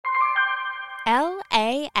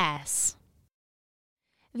LAS.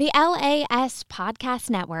 The LAS Podcast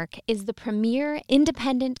Network is the premier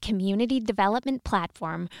independent community development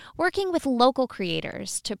platform working with local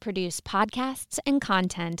creators to produce podcasts and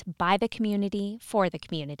content by the community for the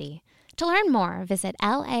community. To learn more, visit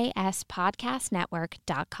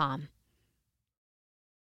laspodcastnetwork.com.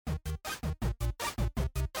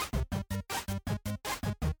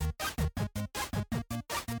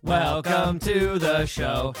 Welcome to the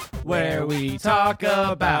show where we talk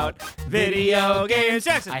about video games.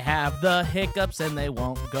 Jackson. I have the hiccups and they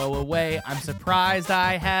won't go away. I'm surprised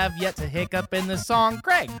I have yet to hiccup in this song.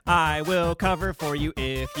 Craig. I will cover for you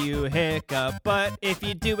if you hiccup, but if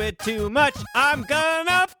you do it too much, I'm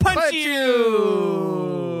gonna punch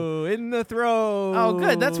you in the throat. Oh,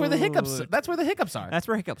 good. That's where the hiccups are. That's where hiccups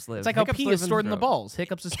live. It's like how Hiccups pee live is stored in the throat. balls.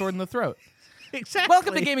 Hiccups is stored in the throat. Exactly.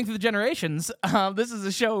 Welcome to Gaming Through the Generations. This is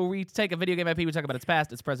a show where we take a video game IP, we talk about its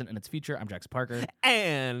past, its present, and its future. I'm Jackson Parker.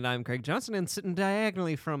 And I'm Craig Johnson, and sitting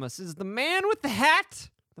diagonally from us is the man with the hat,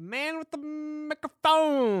 the man with the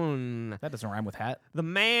microphone, That doesn't rhyme with hat. the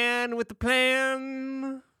man with the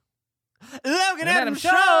plan, Logan Adam Adam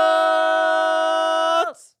Schultz.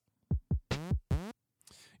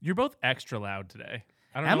 You're both extra loud today.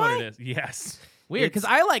 I don't Am know what I? it is. Yes. Weird, because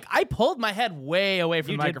I pulled my head way away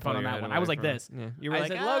from You the did microphone pull on your that head one. away I was like from it. this. Yeah. You were I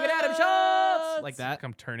like, said, Logan Adam Schultz! Like that.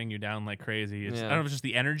 I'm turning you down like crazy. It's, Yeah. I don't know if it's just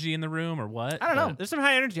the energy in the room or what. I don't know. but There's some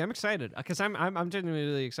high energy. I'm excited because I'm genuinely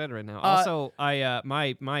really excited right now. Uh, Also,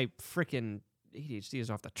 my freaking ADHD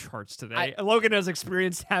is off the charts today. Logan has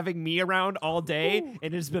experienced having me around all day,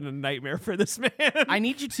 and it's been a nightmare for this man. I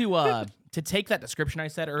need you to take that description I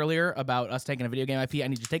said earlier about us taking a video game IP. I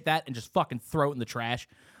need you to take that and just fucking throw it in the trash.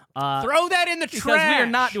 throw that in the Because trash. we are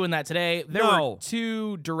not doing that today. There No. were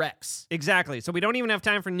 2 directs. Exactly. So we don't even have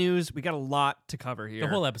time for news. We got a lot to cover here. The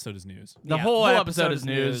whole episode is news. The Yeah, whole episode episode is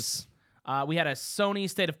news. We had a Sony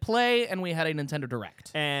State of Play, and we had a Nintendo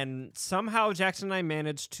Direct. And somehow Jackson and I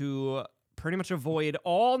managed to pretty much avoid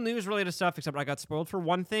all news-related stuff, except I got spoiled for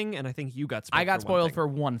one thing, and I think you got spoiled I got for one spoiled thing. for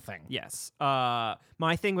one thing. Yes.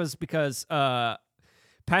 My thing was because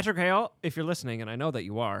Patrick Hale, if you're listening, and I know that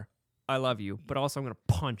you are, I love you, but also I'm going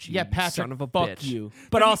to punch you, Yeah, you Patrick, son of a fuck bitch. you.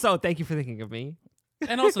 But also, thank you for thinking of me.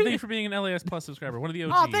 And also, thank you for being an LAS Plus subscriber. One of the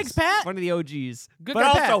OGs. Oh, thanks, Pat. One of the OGs. Good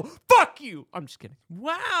but guy, also, fuck you. I'm just kidding.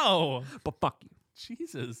 Wow. But fuck you.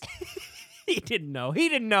 Jesus. He didn't know. He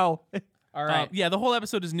didn't know. All right. Yeah, the whole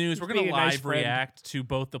episode is news. We're going being to a nice live friend. react to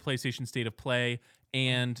both the PlayStation State of Play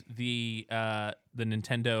and the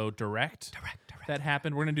Nintendo Direct. That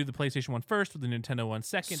happened. We're going to do the PlayStation one first with the Nintendo one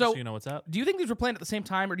second, So- so you know what's up. Do you think these were planned at the same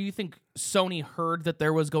time, or do you think Sony heard that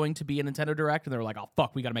there was going to be a Nintendo Direct, and they were like, oh,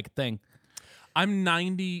 fuck, we got to make a thing? I'm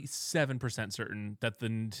 97% certain that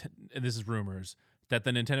and this is rumors, that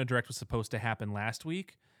the Nintendo Direct was supposed to happen last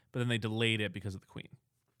week, but then they delayed it because of the Queen.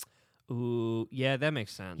 Ooh, yeah, that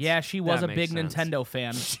makes sense. Yeah, she was That a makes big sense. Nintendo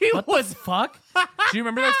fan. What was the fuck? Do you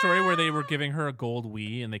remember that story where they were giving her a gold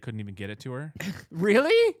Wii and they couldn't even get it to her?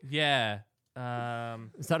 Really? Yeah.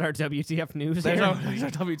 Is that our WTF news? There's here? no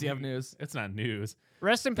WTF news. It's not news.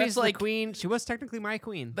 Rest in That's peace, to like- the queen. She was technically my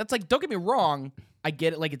queen. That's like, don't get me wrong. I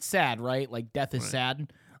get it. Like, it's sad, right? Like, death is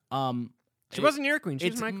sad. She wasn't your queen. She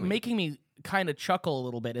was It's my queen. making me kind of chuckle a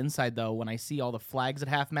little bit inside, though, when I see all the flags at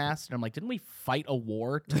half-mast, and I'm like, didn't we fight a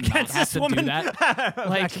war to not against have this to woman. do that?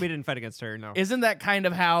 Actually, we didn't fight against her. No, Isn't that kind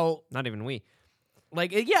of how, not even we.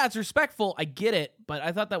 like, yeah, it's respectful. I get it, but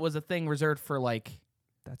I thought that was a thing reserved for, like,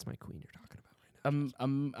 That's my queen you're talking about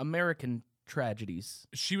right now. American tragedies.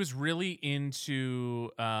 She was really into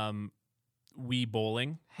Wii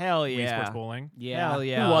bowling, Hell Wii yeah. Sports Bowling, Yeah. Hell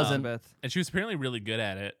yeah. Who wasn't? Elizabeth. and she was apparently really good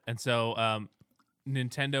at it. And so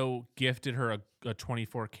Nintendo gifted her a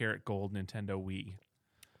 24-karat gold Nintendo Wii.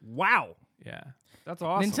 Wow. Yeah. That's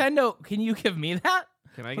awesome. Nintendo, can you give me that?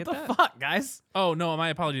 Can I What get the that? fuck, guys? Oh, no, my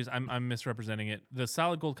apologies. I'm misrepresenting it. The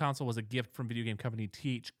solid gold console was a gift from video game company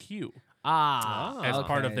THQ as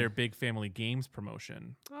part of okay. their Big Family Games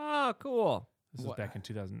promotion. Oh, cool. This was back in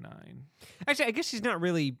 2009. Actually, I guess she's not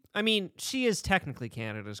really. I mean, she is technically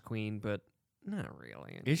Canada's queen, but not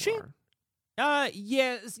really. Anymore. Is she?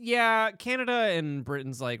 Yes, yeah. Canada and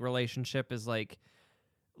Britain's like relationship is like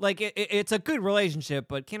it's a good relationship,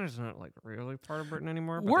 but Canada's not like really part of Britain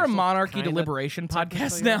anymore. but We're they're a still monarchy kinda deliberation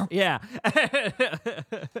podcast technically now. Yeah.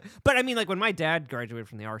 But I mean, like when my dad graduated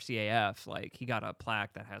from the RCAF, like he got a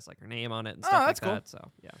plaque that has like her name on it and stuff that's like cool. that.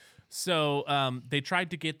 So yeah. So they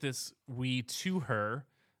tried to get this Wii to her.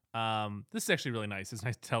 This is actually really nice. It's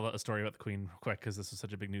nice to tell a story about the Queen real quick because this was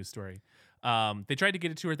such a big news story. They tried to get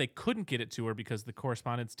it to her. They couldn't get it to her because the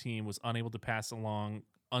correspondence team was unable to pass along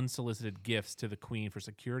unsolicited gifts to the Queen for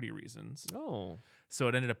security reasons. Oh. So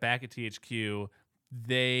it ended up back at THQ.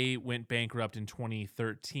 They went bankrupt in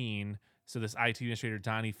 2013. So this IT administrator,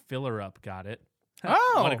 Donnie Fillerup, got it.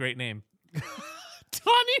 Oh. What a great name.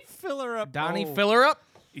 Donnie Fillerup. Donnie Fillerup.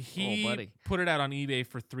 He buddy. put it out on eBay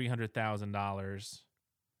for $300,000.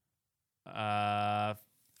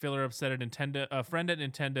 Fillerup said a friend at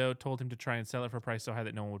Nintendo told him to try and sell it for a price so high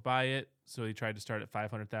that no one would buy it. So he tried to start at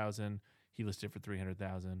 $500,000. He listed it for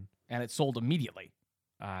 $300,000. And it sold immediately.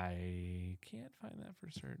 I can't find that for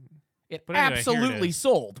certain. It But anyway, here it absolutely is.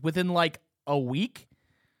 sold within like a week.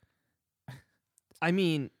 I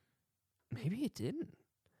mean, maybe it didn't.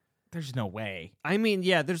 There's no way. I mean,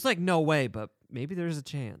 yeah, there's like no way, but maybe there's a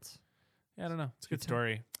chance. Yeah, I don't know. It's a good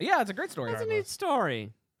story. Yeah, it's a great story. That's a neat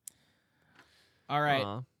story. All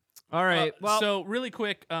right. All right. Well, so really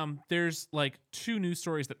quick, there's like 2 news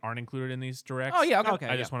stories that aren't included in these directs. Oh, yeah, okay.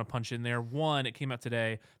 I just want to punch in there. One, it came out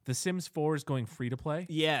today. The Sims 4 is going free to play,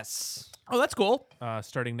 yes. Oh, that's cool.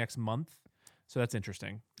 starting next month. So that's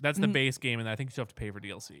interesting. That's the base game, and I think you still have to pay for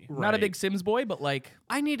DLC. Not a Right. big Sims boy, but like,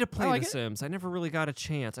 I need to play like The it. Sims. I never really got a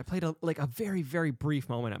chance. I played a very, very brief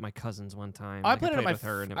moment at my cousin's one time. I Like, played it at my with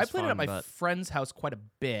her, and it I was played it fun, at my but friend's house quite a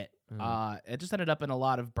bit. It just ended up in a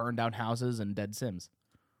lot of burned down houses and dead Sims.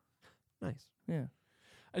 nice. Yeah.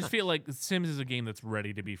 I just feel like The Sims is a game that's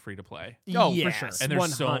ready to be free to play. Oh, for Yes, sure. And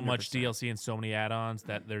there's so much 100%. DLC and so many add-ons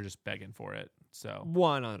that they're just begging for it. So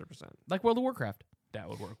 100%. Like World of Warcraft. that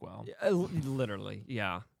would work well. Literally,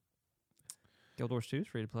 yeah. Guild Wars 2 is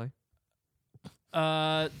free to play.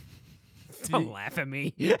 Don't laugh at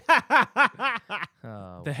me.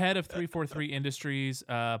 Oh. The head of 343 Industries,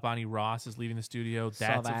 Bonnie Ross, is leaving the studio.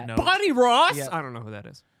 That's that. of note. Bonnie Ross? Yeah. I don't know who that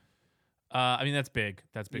is. I mean, that's big.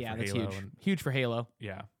 That's big Yeah, for that's Halo. huge. And, Huge for Halo.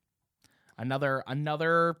 yeah.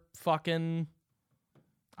 Another fucking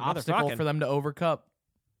obstacle fucking. for them to overcome.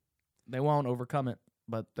 They won't overcome it,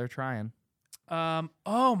 but they're trying.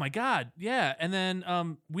 Oh my God. Yeah. And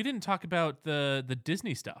then we didn't talk about the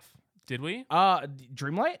Disney stuff, did we?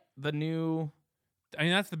 Dreamlight, the new. I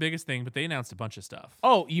mean, that's the biggest thing, but they announced a bunch of stuff.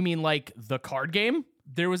 Oh, you mean like the card game?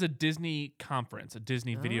 There was a Disney conference, a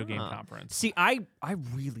Disney video game Ah. conference. See, I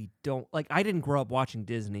really don't like. I didn't grow up watching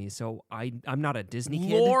Disney, so I'm not a Disney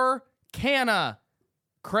kid. Lore Canna.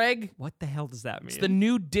 Craig, What the hell does that mean? it's the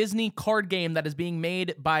new Disney card game that is being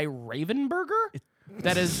made by Ravenburger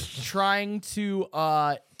that is trying to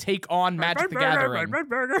take on Magic the Gathering.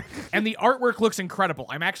 And the artwork looks incredible.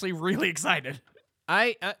 I'm actually really excited.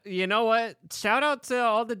 You know what? Shout out to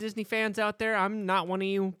all the Disney fans out there. I'm not one of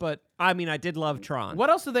you, but I mean, I did love Tron.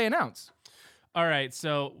 What else did they announce? All right,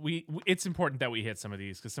 so it's important that we hit some of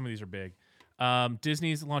these because some of these are big.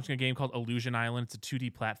 Disney's launching a game called Illusion Island. It's a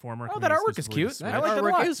 2D platformer. Oh, coming that artwork is exclusively to cute. Switch. I like that a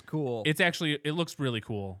lot. is cool. It looks really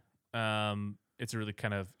cool. It's a really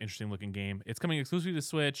kind of interesting looking game. It's coming exclusively to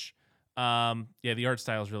Switch. Yeah, the art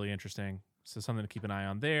style is really interesting. So something to keep an eye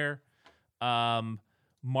on there.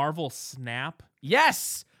 Marvel Snap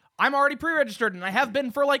Yes! I'm already pre-registered, and I have been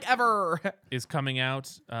for like ever. is coming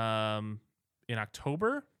out in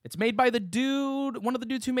October. It's made by one of the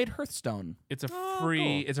dudes who made Hearthstone. It's a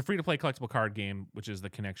cool. it's a free to play collectible card game, which is the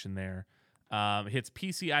connection there. It hits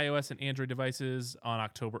PC, iOS, and Android devices on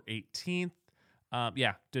October 18th.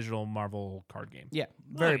 Yeah, digital Marvel card game. Yeah,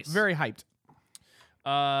 very, Nice. very hyped.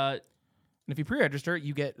 Uh, And if you pre-register,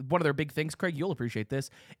 you get one of their big things, Craig, you'll appreciate this,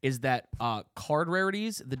 is that card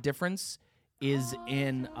rarities, the difference is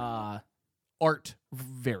in art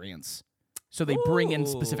variants. So they bring in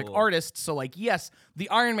specific Ooh. artists. So like, yes, the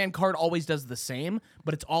Iron Man card always does the same,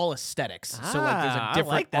 but it's all aesthetics. So like there's Ah, a I different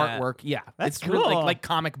like that. artwork. Yeah. That's it's really cool. like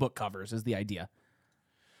comic book covers is the idea.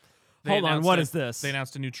 they Hold on, announced what a- is this? They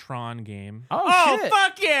announced a new Tron game. Oh, shit.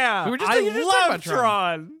 fuck yeah! We were just- I you were just talking love about Tron.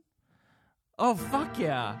 Tron. Oh, fuck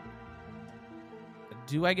yeah!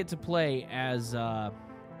 Do I get to play as oh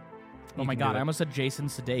You my can god, do it. I almost said Jason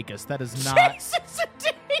Sudeikis. That is not Jason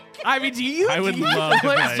Sudeikis. I mean, do you I would do you love to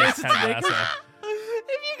play play as Jason Ted Sudeikis? Lasso.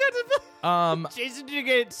 If you got to play Jason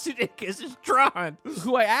Sudeikis is Tron.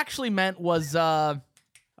 Who I actually meant was I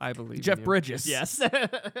believe Jeff in you. Bridges. Yes.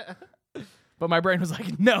 but my brain was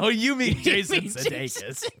like, no, you mean Jason mean Sudeikis.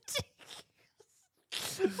 Jason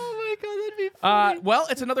oh my god, that'd be funny. Well,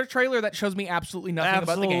 it's another trailer that shows me absolutely nothing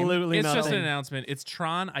about the game. Absolutely It's just nothing. an announcement. It's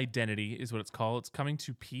Tron Identity is what it's called. It's coming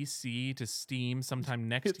to PC, to Steam sometime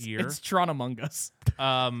next year. It's Tron Among Us.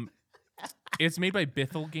 It's made by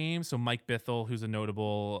Bithell Games, so Mike Bithell, who's a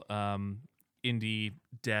notable indie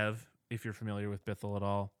dev, if you're familiar with Bithell at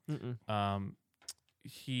all. Let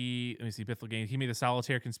me see, Bithell Games. He made the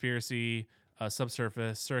Solitaire Conspiracy,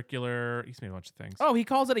 Subsurface, Circular. He's made a bunch of things. Oh, he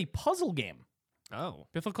calls it a puzzle game. Oh.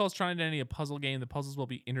 Biffle calls Tron Identity a puzzle game. The puzzles will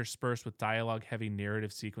be interspersed with dialogue-heavy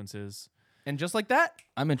narrative sequences. And just like that,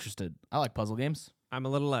 I'm interested. I like puzzle games. I'm a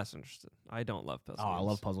little less interested. I don't love puzzle games. I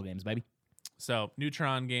love puzzle games, baby. So,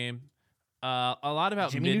 Neutron game. A lot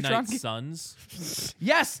about Jimmy Midnight Neutron game? Suns.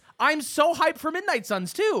 Yes, I'm so hyped for Midnight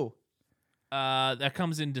Suns too. That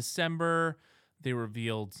comes in December. They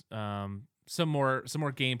revealed some more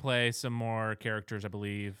gameplay, some more characters, I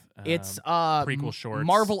believe. It's prequel shorts.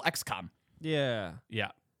 Marvel XCOM. Yeah. Yeah.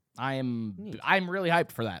 I'm Neat. really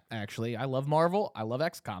hyped for that. Actually, I love Marvel. I love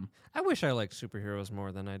XCOM. I wish I liked superheroes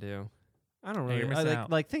more than I do. I don't Yeah, really you're I missing out.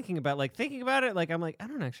 like thinking about it. Like I'm like I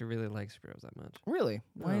don't actually really like superheroes that much. Really?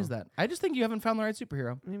 Why No. is that? I just think you haven't found the right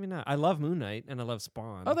superhero. Maybe not. I love Moon Knight and I love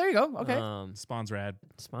Spawn. Oh, there you go. Okay. Spawn's rad.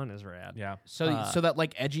 Spawn is rad. Yeah. so that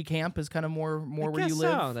like edgy camp is kind of more I where you guess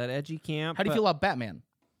live. so, that edgy camp. How do you but feel about Batman?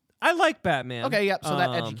 I like Batman. Okay, yep. So that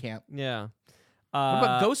edgy camp. Yeah. What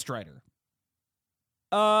about Ghost Rider?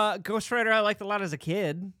 Ghost Rider I liked a lot as a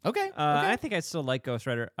kid. Okay. I think I still like Ghost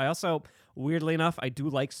Rider. I also, weirdly enough, I do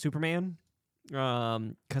like Superman.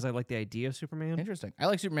 Because I like the idea of Superman. Interesting. I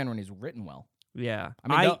like Superman when he's written well. Yeah. I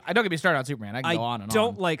mean, I don't get me started on Superman. I can go on and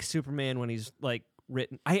don't on. like Superman when he's like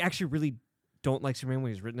written. I actually really don't like Superman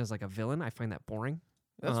when he's written as like a villain. I find that boring.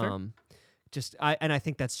 That's fair. I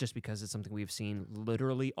think that's just because it's something we've seen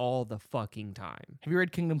literally all the fucking time. Have you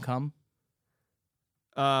read Kingdom Come?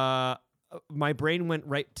 My brain went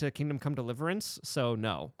right to Kingdom Come Deliverance, so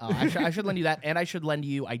no. I should lend you that, and I should lend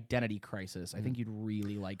you Identity Crisis. I think you'd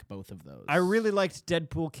really like both of those. I really liked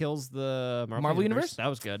Deadpool Kills the Marvel Universe? That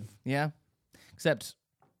was good. Yeah. Except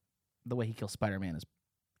the way he kills Spider-Man is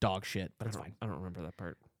dog shit, but it's fine. I don't remember that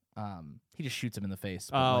part. He just shoots him in the face.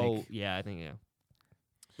 But Oh, yeah, I think, yeah.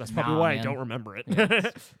 That's probably Nah, why I man. don't remember it.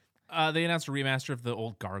 They announced a remaster of the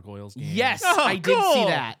old Gargoyles game. yes, Oh, I did see cool.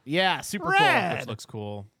 that. Yeah, super Rad. Which looks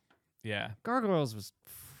cool. Yeah. Gargoyles was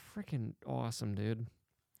freaking awesome, dude.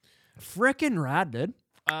 Freaking rad, dude.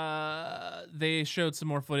 They showed some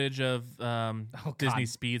more footage of Disney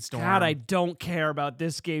Speedstorm. God, I don't care about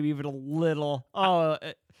this game even a little. Oh,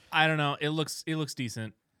 I don't know. It looks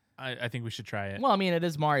decent. I think we should try it. cool. Well, I mean, it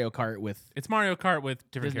is Mario Kart with It's Mario Kart with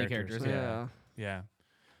different Disney characters. characters, yeah.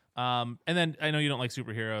 Yeah. And then I know you don't like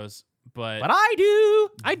superheroes, but I do.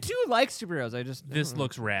 I do like superheroes. I just this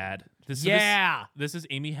looks rad. Yeah. This is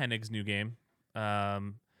Amy Hennig's new game.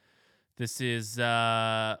 This is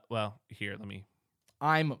well, here, let me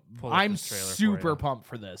I'm Pull up this trailer for super you. pumped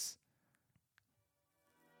for this.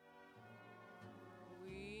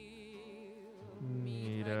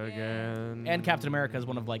 meet again. And Captain America is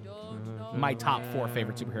one of like my top 4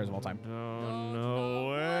 favorite superheroes of all time. Don't know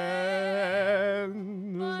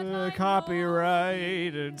when the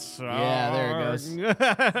copyrighted song. Yeah, there it goes.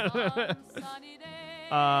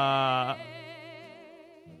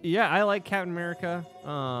 Yeah, I like Captain America.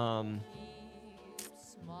 I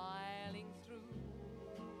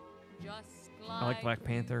like Black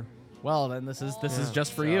Panther. Well, then this is Yeah,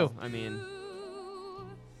 just for so, you. I mean,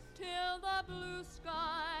 Till the blue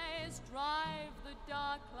skies drive the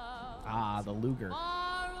dark clouds Ah, the Luger.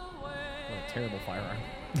 far away. What a terrible firearm.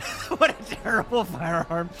 what a terrible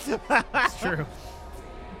firearm. It's true.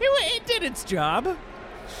 It did its job.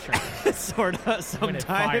 Sure. Sort of. When it Sometimes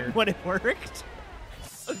fired. when it worked.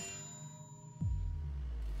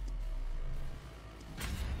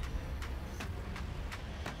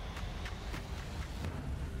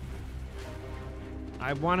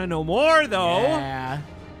 I want to know more, though. Yeah.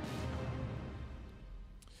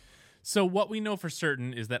 So what we know for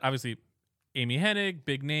certain is that obviously Amy Hennig,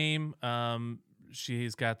 big name.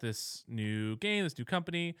 She's got this new game, this new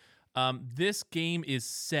company. This game is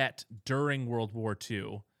set during World War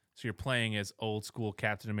II. So you're playing as old school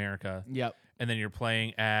Captain America. Yep. And then you're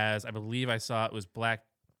playing as, I believe I saw it was Black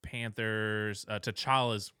Panther's,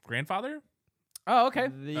 T'Challa's grandfather. Oh, okay.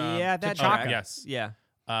 Yeah, that T'Chaka. tracks. Yes. Yeah.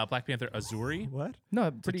 Black Panther Azuri. What?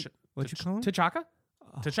 No, pretty. What'd you call him? T'Chaka?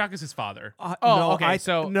 T'Chaka's his father. Oh, no, okay,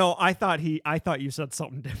 so- no, I thought you said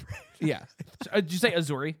something different. Yeah. Did you say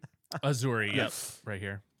Azuri? Azuri, yep, right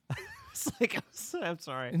here. It's like I'm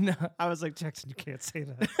sorry. No. I was like, Jackson, you can't say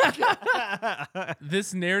that.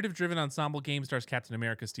 This narrative-driven ensemble game stars Captain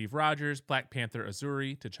America Steve Rogers, Black Panther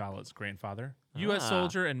Azuri, T'Challa's grandfather, U.S.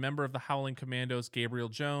 soldier and member of the Howling Commandos Gabriel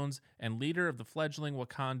Jones, and leader of the fledgling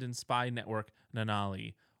Wakandan spy network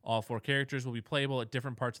Nanali. All 4 characters will be playable at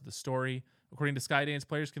different parts of the story. According to Skydance,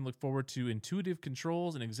 players can look forward to intuitive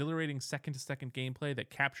controls and exhilarating second-to-second gameplay that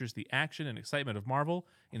captures the action and excitement of Marvel,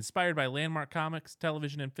 inspired by landmark comics,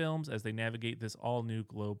 television, and films as they navigate this all-new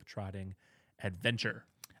globe-trotting adventure.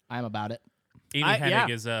 I'm about it. Amy Yeah. Hennig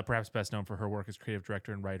is perhaps best known for her work as creative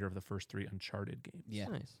director and writer of the first 3 Uncharted games. Yeah.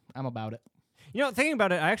 Nice. I'm about it. Thinking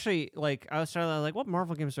about it, I actually I was trying to like what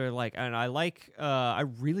Marvel games do I like, and I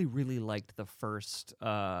really really liked the first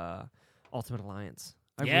Ultimate Alliance.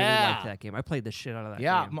 I really liked that game. I played the shit out of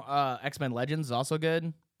that game. X-Men Legends is also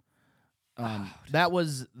good.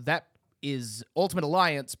 That is Ultimate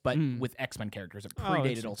Alliance, but with X-Men characters. It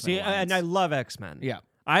predated Ultimate Alliance. And I love X-Men. Yeah.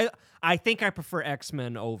 I think I prefer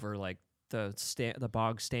X-Men over like the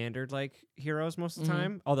bog standard like heroes most of the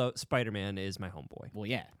time. Although Spider-Man is my homeboy. Well,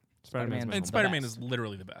 yeah. And Spider-Man is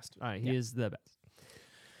literally the best. He is the best.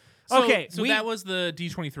 So, Okay, so that was the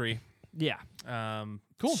D23 Yeah.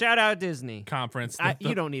 Cool. Shout out Disney. conference.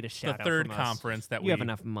 You don't need a shout the out. third from us. conference that You we have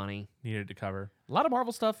enough money. needed to cover. A lot of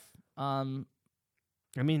Marvel stuff.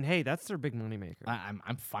 I mean, hey, that's their big money maker.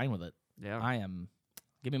 I'm fine with it. Yeah. I am.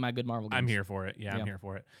 Give me my good Marvel games. I'm here for it. Yeah, Yeah. I'm here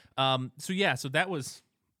for it. So that was,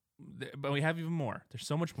 but we have even more. There's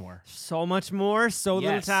so much more. So much more, so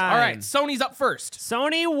little Yes. time. All right, Sony's up first.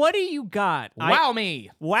 Sony, what do you got? Wow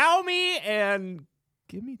me. Wow me and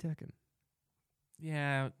give me Tekken.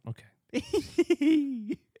 Yeah. Okay.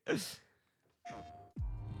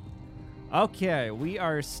 Okay, we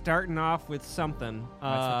are starting off with something.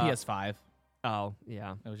 That's the PS5. Oh,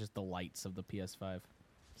 yeah. It was just the lights of the PS5.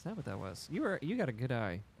 Is that what that was? You got a good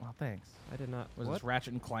eye. Well, thanks. I did not. Was what? this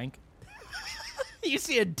Ratchet and Clank? You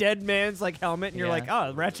see a dead man's like helmet, and you're Yeah. like,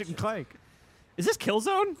 oh, Ratchet and Clank. Is this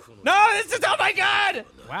Killzone? No, this is. Oh my God!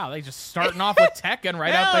 Wow, they just starting off with Tekken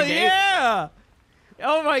right out the Hell gate. yeah!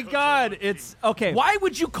 Oh my God! It's okay. Why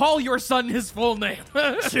would you call your son his full name?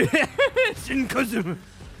 Shin Kazuma.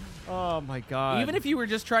 Oh my God! Even if you were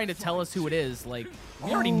just trying to tell us who it is, like,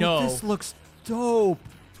 we already know. This looks dope.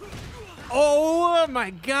 Oh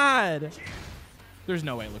my God! There's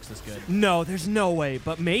no way it looks this good. No, there's no way,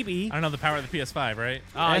 but maybe. I don't know the power of the PS5, right?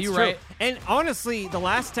 That's you're true. right. And honestly, the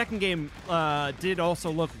last Tekken game did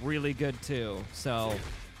also look really good too. So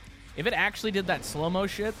If it actually did that slow-mo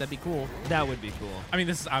shit, that'd be cool. that would be cool. I mean,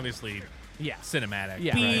 this is obviously Yeah. cinematic.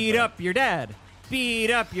 Yeah. right? Beat up your dad.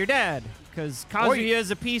 Beat up your dad. Because Kazuya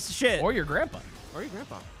is a piece of shit. Or your grandpa. Or your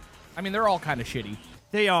grandpa. I mean, they're all kind of shitty.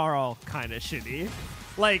 They are all kind of shitty.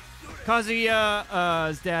 Like,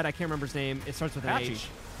 Kazuya's dad, I can't remember his name. It starts with an Hachi. H.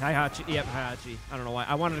 Heihachi. Yep, Heihachi. I don't know why.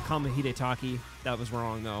 I wanted to call him Hidetaki. That was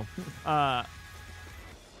wrong, though.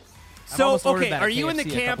 So, almost ordered okay, that at are you in the KFC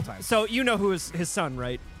a couple camp? times. So, you know who is his son,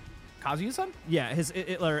 right? Kazuya's son? Yeah,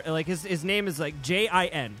 his name is like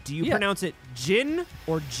Jin. Do you Yeah. pronounce it Jin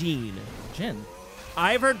or Gene? Jin.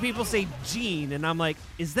 I've heard people say Gene, and I'm like,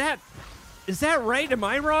 is that right? Am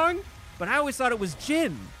I wrong? But I always thought it was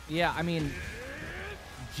Jin. Yeah, I mean,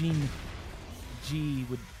 G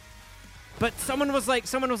would. But someone was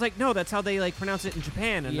like, no, that's how they like pronounce it in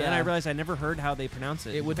Japan, and then Yeah. I realized I never heard how they pronounce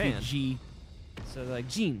it. It in would Japan. be G. So they're like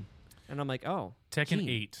Gene, and I'm like, oh, Tekken Gene.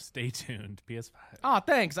 8. Stay tuned. PS5. Oh,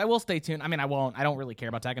 thanks. I will stay tuned. I mean, I won't. I don't really care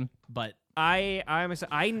about Tekken, but I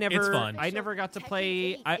never, It's fun. I never got to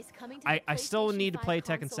play. I still need to play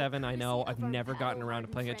Tekken 7. I know I've never gotten around to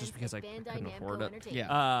playing it just because I couldn't afford it.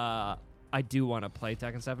 yeah. I do want to play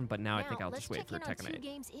Tekken 7, but now I think I'll just wait for Let's check in on Tekken 8. two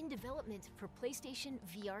games in development for PlayStation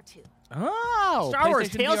VR2. Oh, Star Wars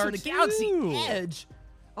PlayStation Tales VR from the 2. Galaxy Edge.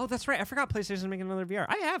 Oh, that's right. I forgot PlayStation's making another VR.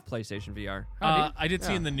 I have PlayStation VR. I did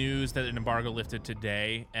see in the news that an embargo lifted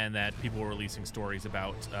today and that people were releasing stories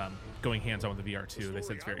about going hands-on with the VR2. They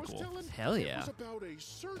said it's very cool. Hell yeah. About a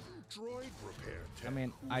certain droid repair tech I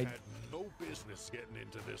mean, who I- had no business getting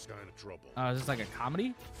into this kind of trouble. Is this like a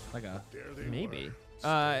comedy? Like a. There they Maybe.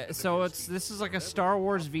 were. So this is like a Star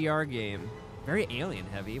Wars VR game. Very alien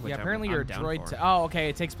heavy. Which Yeah, I'm- apparently I'm you're a down droid. for. Oh, okay.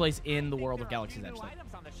 It takes place in the world of Galaxy's Edge.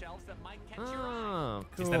 Oh,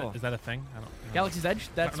 Is cool. that a thing? I don't know. Galaxy's Edge. I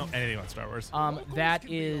That's don't know anything about Star Wars. that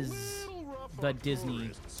is the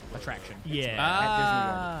Disney attraction.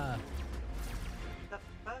 Yeah. At The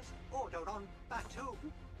first order on Batu.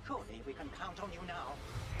 Surely we can count on you now.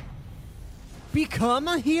 Become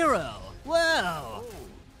a hero. Whoa.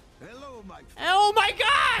 Hello, my friend. Oh my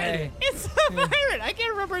God! Hey. It's the pirate. I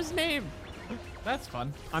can't remember his name. Disney World. That's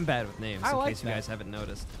fun. I'm bad with names. I in like case you that. guys haven't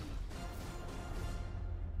noticed.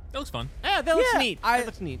 That looks fun. Yeah, that looks Yeah, neat. I- That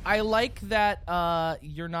looks neat. I like that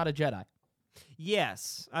you're not a Jedi.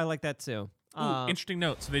 Yes, I like that too. Ooh, interesting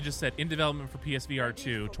note. So they just said in development for PSVR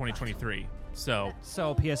 2 2023. So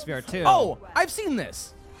So PSVR 2. Oh, I've seen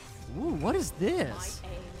this. Ooh, what is this?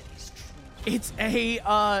 It's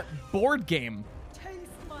a board game,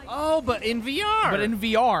 Oh, but in VR. but in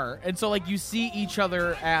VR, and so like you see each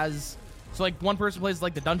other as so like one person plays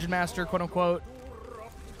like the dungeon master, quote unquote.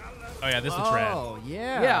 oh yeah, this looks rad. Oh,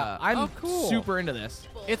 yeah. Yeah, I'm Oh, cool. super into this.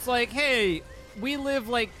 It's like, hey, we live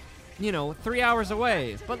like, 3 hours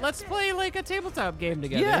away, but let's play like a tabletop game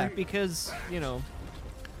together Yeah. because,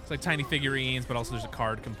 So It's like tiny figurines, but also there's a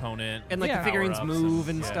card component. And like the figurines move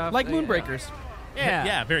and stuff. Like Moonbreakers. Yeah.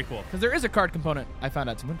 Yeah, very cool. Because there is a card component. I found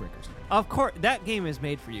out to Moonbreakers. Of course, that game is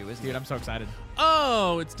made for you, isn't Dude, it? I'm so excited.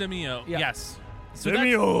 Oh, it's Demio. Yeah. Yes. So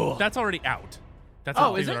Demio. That's already out. That's Oh,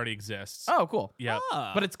 a thing is that it? already exists. Oh, cool. Yeah.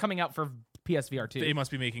 But it's coming out for PSVR 2. They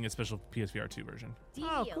must be making a special PSVR 2 version.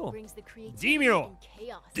 Demio cool. brings the creativity Demio. and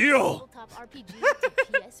chaos of Deal. tabletop RPG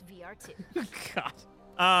to PSVR 2. God.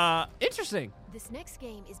 Interesting. This next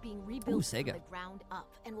game is being rebuilt from Sega. the ground up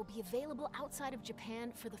and will be available outside of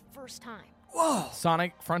Japan for the first time. Whoa.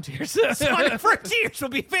 Sonic Frontiers. Sonic Frontiers will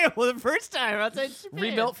be available the first time outside Japan.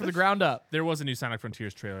 Rebuilt from the ground up. There was a new Sonic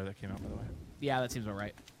Frontiers trailer that came out, by the way. Yeah, that seems about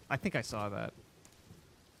right. I think I saw that.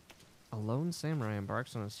 A lone samurai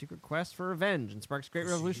embarks on a secret quest for revenge and sparks great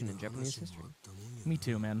revolution in Japanese history. Me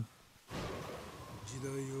too, man.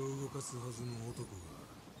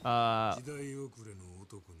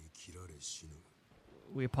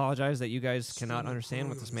 We apologize that you guys cannot understand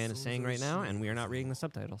what this man is saying right now, and we are not reading the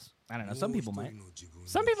subtitles. I don't know. Some people might.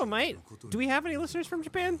 Some people might. Do we have any listeners from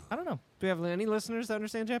Japan? I don't know. Do we have any listeners that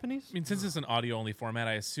understand Japanese? I mean, since it's an audio-only format,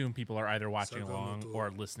 I assume people are either watching along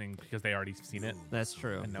or listening because they already seen it. That's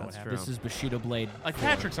true. And know what That's happened. true. This is Bushido Blade. Like,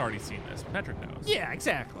 Patrick's already seen this. Patrick knows. Yeah,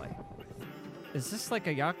 exactly. Is this like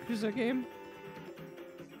a Yakuza game?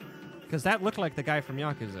 Because that looked like the guy from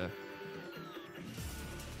Yakuza.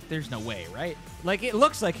 There's no way, right? Like, it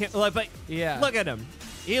looks like him. Like, but Yeah. look at him.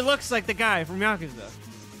 He looks like the guy from Yakuza.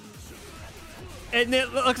 And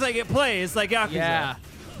it looks like it plays like Yakuza. Yeah.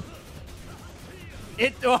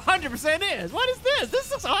 It 100% is. What is this?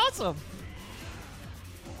 This looks awesome.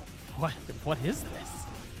 What is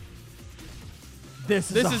this?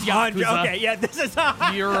 This is 100 Yakuza. Okay, yeah, this is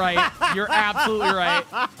You're right. You're absolutely right.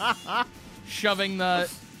 Shoving the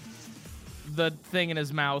thing in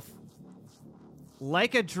his mouth.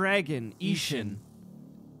 Like a Dragon, Ishin.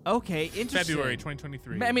 Okay, interesting. February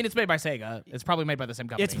 2023. I mean, it's made by Sega. It's probably made by the same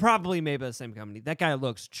company. It's probably made by the same company. That guy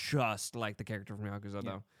looks just like the character from Yakuza,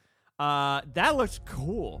 though. That looks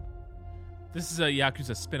cool. This is a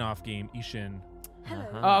Yakuza spin-off game, Ishin. Hello.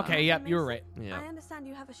 Oh, okay, yep, you were right. Yeah. I understand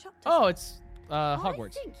you have a shop to Oh, it's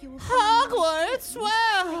Hogwarts. I think you will Hogwarts,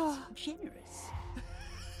 wow. generous.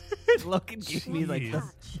 Logan gave me like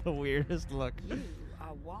the weirdest look. You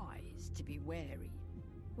are wise to be wary.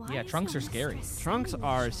 Why Yeah, is trunks your are scary. mistress so Trunks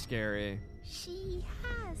are shy? scary. She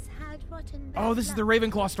has had rotten Oh, this is the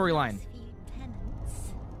Ravenclaw storyline.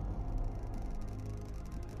 tenants.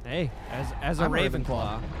 Hey, as a I'm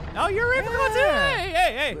Ravenclaw. Oh, you're a Ravenclaw too! Hey,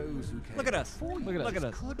 hey, hey! Look at us. Look at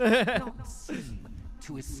us. Not seem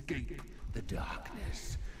to escape the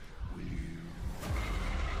darkness.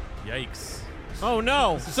 Yikes. Oh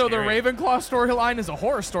no! So the Scary. Ravenclaw storyline is a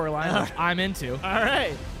horror storyline, which I'm into. All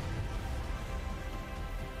right.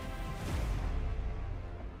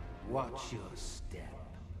 Watch your step.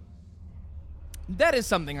 That is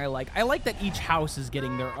something I like. I like that each house is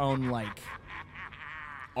getting their own like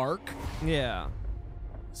arc. Yeah.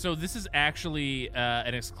 So this is actually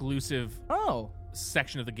an exclusive Oh,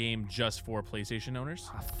 section of the game just for PlayStation owners.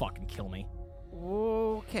 fucking kill me.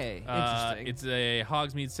 Okay. Interesting. It's a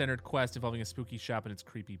Hogsmeade-centered quest involving a spooky shop in its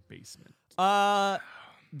creepy basement.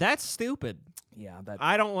 That's stupid. Yeah, that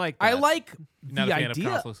I don't like that. I like Not the a fan idea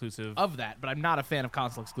of console exclusive. of that, but I'm not a fan of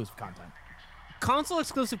console exclusive content. console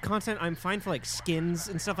exclusive content. I'm fine for like skins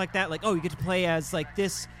and stuff like that. Like, oh, you get to play as like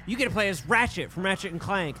this. You get to play as Ratchet from Ratchet and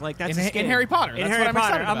Clank. Like that's In a skin. Harry Potter. In That's Harry what I'm Potter.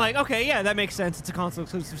 excited I'm about. like, okay, yeah, that makes sense. It's a console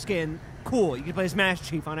exclusive skin. Cool. You can play as Master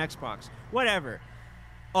Chief on Xbox. Whatever.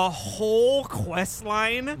 A whole quest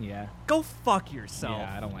line. Yeah. Go fuck yourself.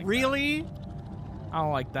 Yeah, I don't like that. Really? I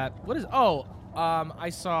don't like that. What is? Oh, I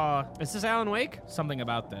saw Is this Alan Wake? something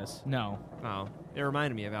about this. No, Oh, it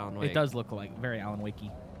reminded me of Alan Wake. it does look like very Alan Wakey.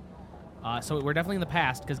 So we're definitely in the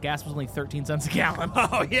past because gas was only 13 cents a gallon.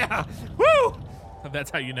 Oh yeah. Woo!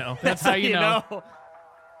 That's how you know. That's how you know.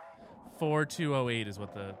 4208 is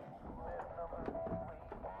what the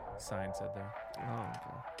sign said there.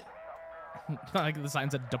 Oh, okay. Like the sign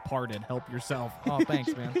said "Departed." Help yourself. Oh,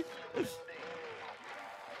 thanks, man.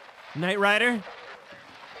 Knight Rider.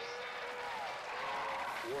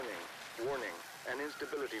 Warning. An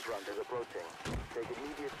instability front is approaching. Take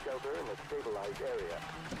immediate shelter in a stabilized area.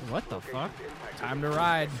 What the fuck? Time to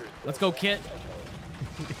ride. Let's go, Kit.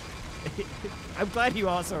 I'm glad you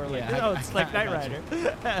also are like, Yeah, oh, it's like I Knight got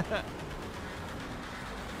Rider.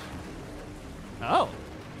 Oh.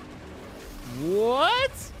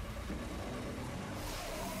 What?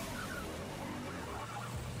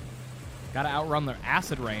 Got to outrun the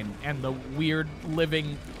acid rain and the weird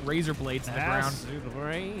living razor blades in the ground. Acid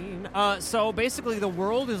rain. So basically, the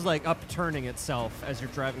world is like upturning itself as you're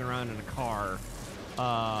driving around in a car.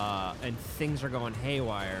 and things are going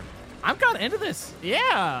haywire. I'm kind of into this.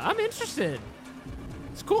 Yeah, I'm interested.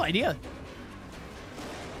 It's a cool idea.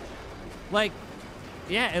 Like,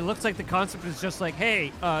 yeah, it looks like the concept is just like,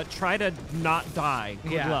 hey, try to not die.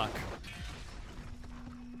 Good luck.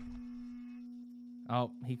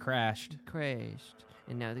 Oh, he crashed.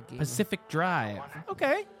 And now the game. Pacific Drive.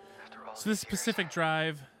 Okay. So this Pacific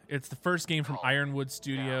Drive, it's the first game from Ironwood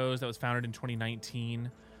Studios that was founded in 2019.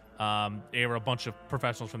 They were a bunch of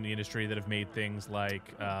professionals from the industry that have made things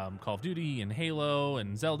like Call of Duty and Halo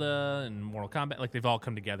and Zelda and Mortal Kombat. Like, they've all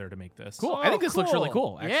come together to make this. Cool. I think this looks really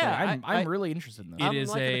cool, actually. Yeah, I'm really interested in this. It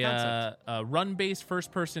is a run-based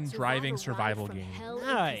first-person driving survival game.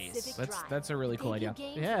 Nice. That's a really cool idea.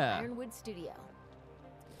 Yeah. Ironwood Studio.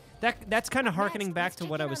 That's kind of harkening back to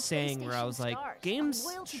what I was saying, where I was like, games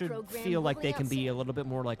should feel like they can be a little bit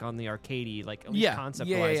more like on the arcadey, like at least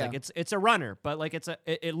concept-wise. Yeah. Like it's a runner, but like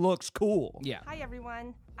it looks cool. Yeah. Hi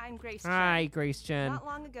everyone, I'm Grace. Hi, Grace Chen. Not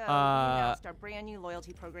long ago, we announced our brand new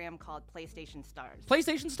loyalty program called PlayStation Stars.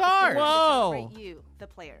 PlayStation Stars. Whoa! To celebrate you, the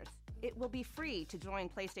players. It will be free to join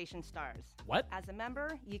PlayStation Stars. What? As a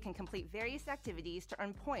member, you can complete various activities to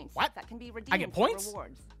earn points that can be redeemed I get points? for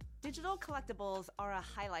rewards. Digital collectibles are a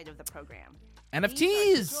highlight of the program.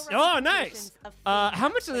 NFTs. Oh, nice. How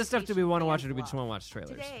much of this stuff do we want to watch, or do we just want to watch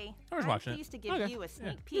trailers? Today, I was watching it. pleased to give you a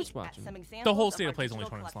sneak peek just at watching. some examples The whole of state our of play is only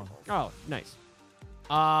digital 20 minutes Oh, collectibles. nice.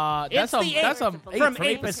 That's It's a from for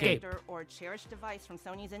Ape Escape. Or cherished device from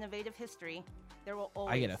Sony's innovative history. There will I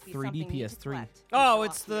always get a be 3D something new to PS3. collect and Oh, show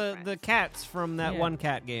it's off to your the friends. cats from that Yeah. one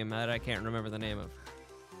cat game that I can't remember the name of.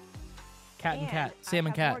 Cat and cat. I Sam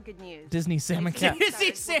and have cat. more good news. Disney Sam and cat. PlayStation Disney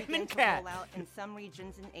Stars Sam will begin and to cat. roll out in some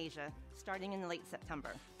regions in Asia, starting in late September.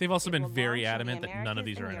 They've also It been will very launch in the adamant that none of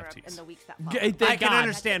these are Americas and Europe in NFTs. the weeks that Thank follow. I can God.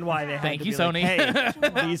 understand why they. Thank had you, to be like,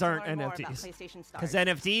 Sony. hey, these aren't Learn more about NFTs. PlayStation Stars. Because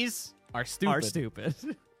NFTs Are stupid. are stupid.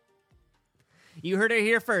 You heard it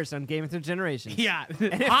here first on Game Through Generations. Yeah.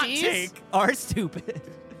 Hot NFTs take. are stupid.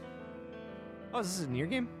 Oh, is this a near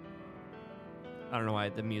game? I don't know why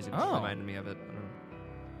the music just Oh. reminded me of it. I don't know.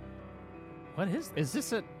 What is this?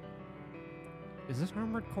 Is this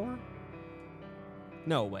Armored Core?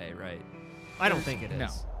 No way, right? I don't think it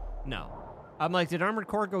is. No. I'm like, did Armored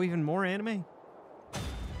Core go even more anime?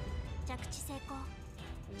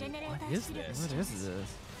 What is this? What is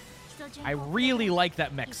this? I really like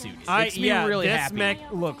that mech suit. It makes me really this happy.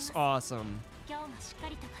 mech looks awesome.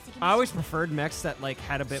 I always preferred mechs that like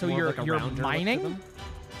had a bit So more you're- of like a you're rounder look to mining? them.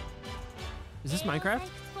 Is this Minecraft?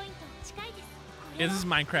 Yeah, this is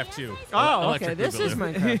Minecraft 2. Oh, Electric okay. This is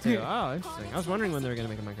Boogaloo. Minecraft too. Oh, interesting. I was wondering when they were going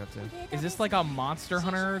to make a Minecraft too. Is this like a Monster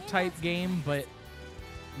Hunter type game, but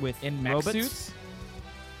With in mech robots? suits?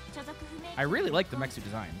 I really like the mech suit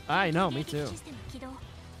design. I know, me too.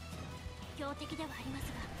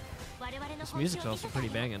 This music's also pretty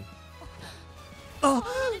banging. Oh,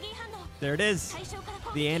 there it is.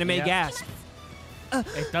 The anime Yeah. gasp.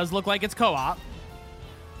 It does look like it's co-op.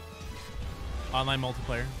 Online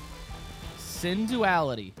multiplayer. Sin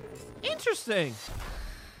Duality. Interesting.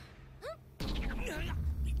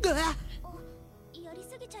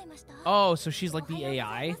 Oh, so she's like the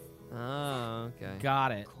AI? Oh, okay.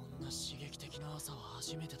 Got it.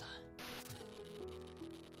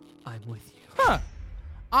 I'm with you. Huh.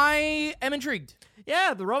 I am intrigued.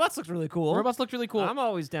 Yeah, the robots look really cool. Robots look really cool. I'm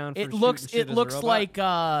always down for It looks shooting shit as a looks robot.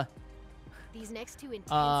 like These next two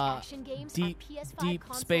intense uh action games deep are PS5 deep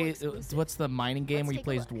console space exclusive. what's the mining game Let's where you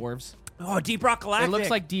take a play look. dwarves? Oh, Deep Rock Galactic. It looks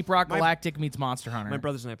like Deep Rock My- Galactic meets Monster Hunter. My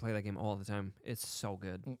brothers and I play that game all the time. It's so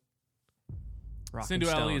good. Rock Sin and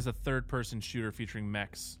Duality Stone. is a third-person shooter featuring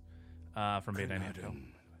mechs from Bandai Namco.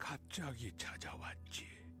 갑자기 찾아왔지.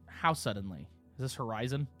 How suddenly? Is this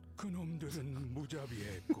Horizon? 그놈들은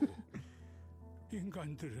무자비했고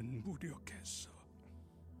인간들은 무력했어.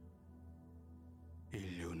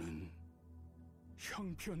 인류는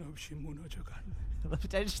형편없이 무너져간.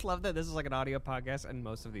 I just love that this is like an audio podcast, and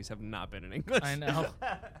most of these have not been in English. I know.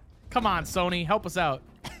 Come on, Sony, help us out.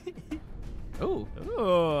 Ooh. Ooh,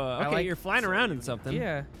 okay, like- you're flying around in something.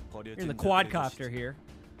 Yeah. You're in the quadcopter here.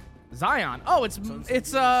 Zion. Oh, it's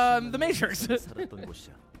the Matrix.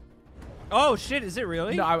 Oh shit, is it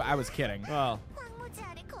really? No, I was kidding. Well,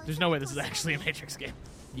 There's no way this is actually a Matrix game.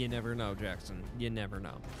 you never know, Jackson. You never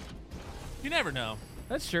know. You never know.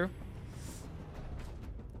 That's true.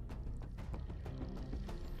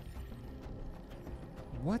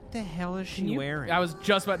 What the hell is she Can you- wearing? I was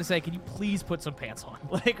just about to say, can you please put some pants on?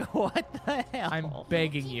 like, what the hell? I'm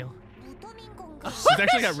begging you. She's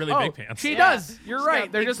actually got really Oh, big pants. She Yeah. does. You're She's right.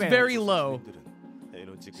 got They're big just pants. very low.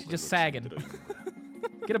 She's just sagging.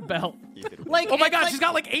 Get a belt. Like, oh my god, like, she's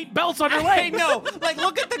got like 8 belts on her I leg. know. Like,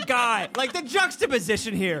 look at the guy. Like, the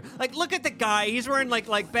juxtaposition here. Like, look at the guy. He's wearing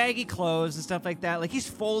like baggy clothes and stuff like that. Like, he's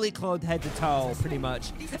fully clothed head to toe, pretty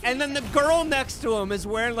much. And then the girl next to him is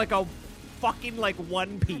wearing like a fucking like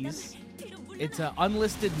one piece. It's an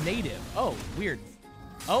unlisted native. Oh, weird.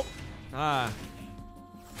 Oh,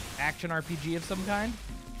 action RPG of some kind.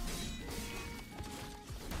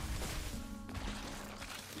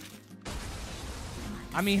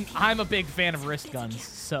 I mean, I'm a big fan of wrist guns,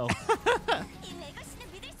 so.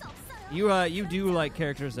 You do like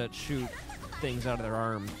characters that shoot things out of their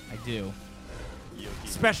arm. I do.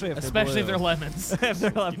 Especially if they're lemons. If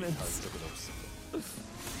they're lemons.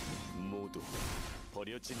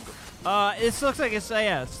 This looks like it's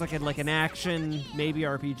like an action, maybe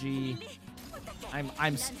RPG.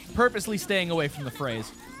 I'm purposely staying away from the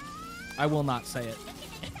phrase. I will not say it.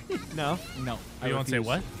 No. You won't say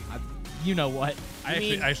what? You know what?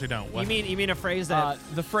 I actually don't. What? You mean a phrase that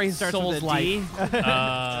the phrase starts Souls with a like? D?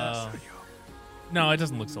 No, it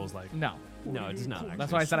doesn't look Souls like. No, it does not.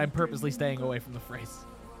 That's why I said I'm purposely staying away from the phrase.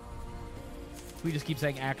 We just keep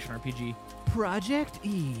saying action RPG. Project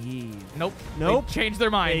Eve. Nope. Nope. They changed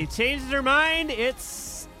their mind. They changed their mind.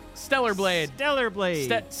 It's Stellar Blade. Stellar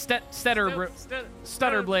Blade. Stutter Blade.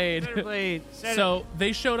 Stellar Blade. So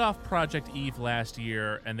they showed off Project Eve last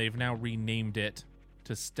year, and they've now renamed it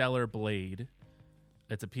to Stellar Blade.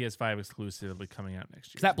 It's a PS5 exclusive. It'll be coming out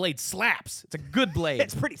next year. That blade slaps. It's a good blade.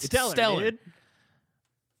 It's pretty stellar, dude.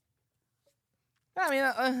 I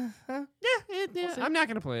mean, yeah. I'm not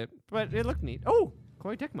gonna play it, but it looked neat. Oh,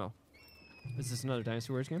 Koei Tecmo. Is this another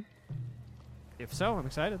Dynasty Warriors game? If so, I'm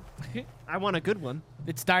excited. I want a good one.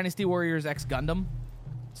 It's Dynasty Warriors X Gundam.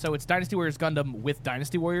 So it's Dynasty Warriors Gundam with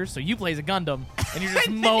Dynasty Warriors. So you play as a Gundam, and you're just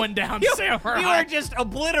mowing down Samurai. You are just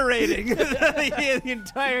obliterating the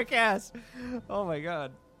entire cast. Oh my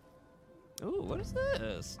god. Ooh, what is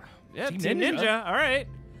this? Yeah, Team Ninja. All right.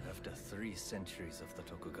 After 3 centuries of the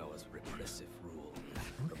Tokugawa's repressive rule,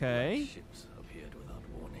 okay, ships appeared without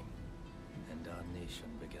warning, and our nation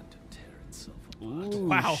began to tear itself apart. Ooh,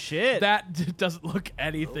 wow, shit! That doesn't look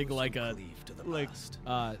anything Those like a cleave to the like past.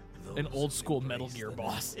 An old school Metal Gear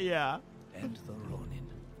boss. Yeah. And the Ronin,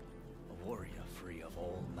 a warrior free of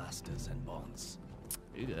all masters and bonds.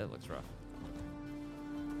 Dude, that looks rough.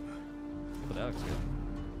 But that looks good.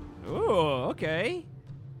 Ooh, okay.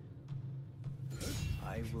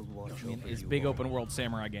 I will watch over It's you big all. open world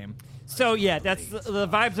samurai game. So yeah, that's the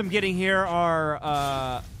vibes I'm getting here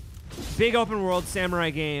are big open world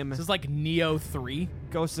samurai game. This is like Neo 3.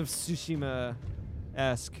 Ghost of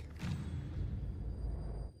Tsushima-esque.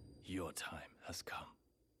 Your time has come.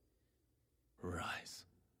 Rise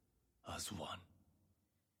as one.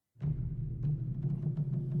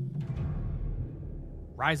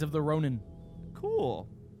 Rise of the Ronin. Cool.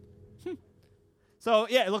 So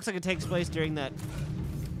yeah, it looks like it takes place during that.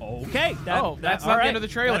 Okay. That's not the end of the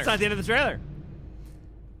trailer. That's not the end of the trailer.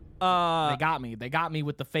 They got me. They got me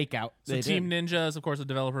with the fake out. So Team Ninja is, of course, the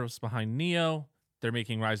developers behind Neo. They're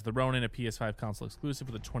making Rise of the Ronin a PS5 console exclusive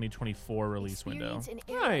for the 2024 release window.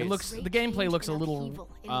 Nice. It looks. The gameplay looks a little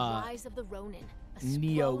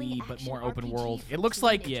Neo-y, but more open world. It looks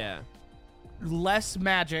like less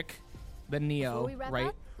magic than Neo,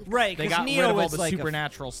 right? Right, they got Neo rid of all the like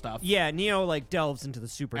supernatural stuff. Yeah, Neo like delves into the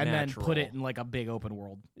and supernatural, then put it in like a big open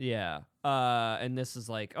world. Yeah, and this is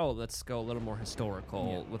like, oh, let's go a little more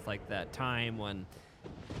historical with like that time when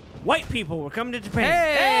white people were coming to Japan.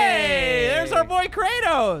 Hey, there's our boy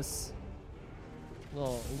Kratos.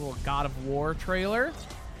 Little God of War trailer.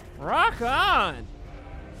 Rock on.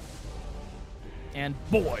 And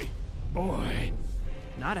boy,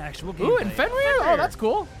 not actual gameplay. Ooh, and Fenrir. Oh, that's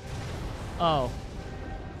cool. Oh.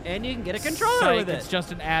 And you can get a controller with it. It's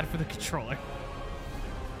just an ad for the controller.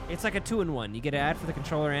 It's like a 2-in-1. You get an ad for the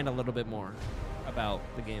controller and a little bit more about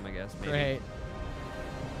the game, I guess. Maybe. Great.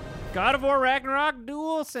 God of War Ragnarok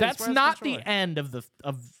DualSense. That's not the end of the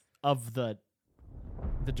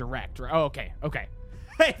direct. Right? Oh, okay.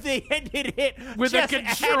 They ended it with a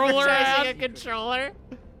controller. A controller.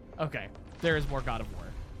 Okay, there is more God of War.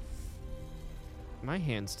 My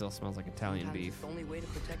hand still smells like Italian beef. It's the only way to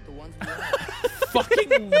protect the ones we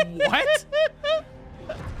Fucking what?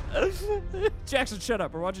 Jackson, shut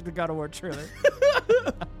up. We're watching the God of War trailer.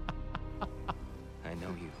 I know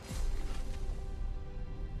you.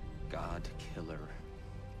 God Killer.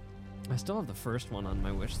 I still have the first one on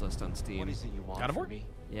my wish list on Steam. What is it you want God of War? from me?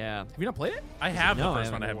 Yeah. Have you not played it? I have No, the I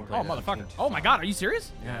first one. I haven't haven't Oh, played it. motherfucker. Oh, my God. Are you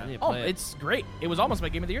serious? Yeah, I need to Oh, play it. it's great. It was almost my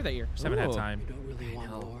game of the year that year. Just haven't had Ooh. time. You don't really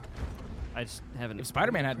want war. I just haven't. If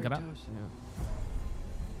Spider-Man hadn't come out.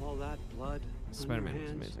 Yeah. All that blood. Spider-Man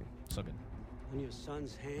was amazing. So good. on your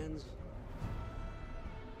son's hands?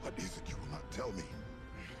 What is it you will not tell me?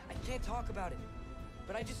 I can't talk about it,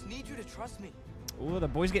 but I just need you to trust me. Ooh, the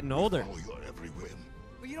boy's getting older. Follow your every whim.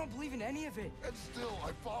 But you don't believe in any of it. And still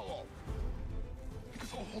I follow.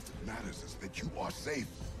 Because all that matters is that you are safe.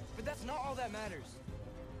 But that's not all that matters.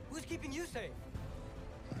 Who's keeping you safe?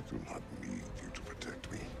 I do not need you to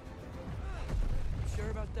protect me. You sure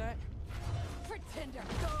about that? Pretender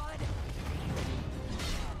God!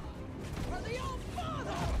 For the old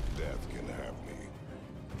father! Death can have me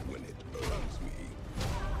when it earns me.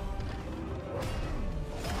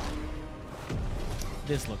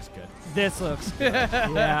 This looks good. This looks good.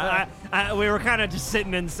 Yeah, we were kind of just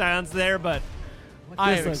sitting in silence there, but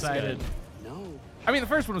I this am looks excited. good. No. I mean, the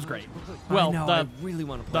first one was great. Well, I really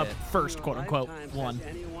want to play the it. first quote unquote one.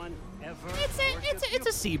 It's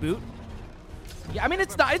a C boot. Yeah, I mean,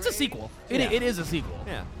 it's not. It's a sequel. It is a sequel.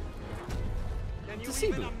 Yeah. It's a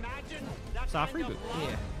C boot. Soft reboot.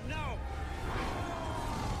 Yeah. No.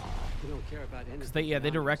 You don't care about Because anything. they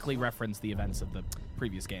directly reference the events of the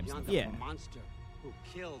previous games. Beyond Yeah. a monster who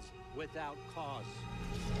kills without cause.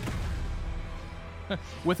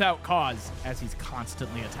 Without cause, as he's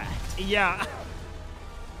constantly attacked. Yeah.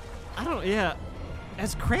 I don't. Yeah.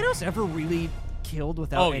 Has Kratos ever really killed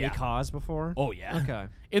without any cause before? Oh yeah. Okay.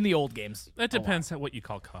 In the old games. That depends on what you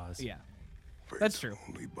call cause. Yeah. Fate That's true.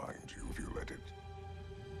 Only bind you if you let it.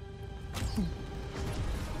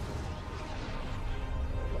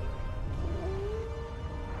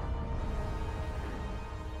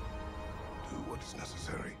 Do what is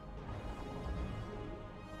necessary.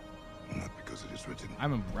 Not because it is written.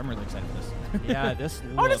 I'm really excited for this. Yeah, this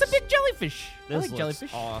Oh, there's a looks- big jellyfish. I This like looks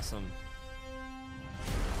jellyfish. awesome.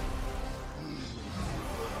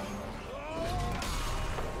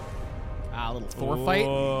 A little Thor fight. Oh,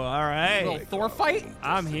 all right. Little Thor fight.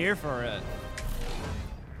 I'm here for it.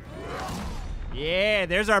 Yeah,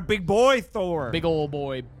 there's our big boy Thor. Big old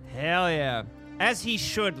boy. Hell yeah. As he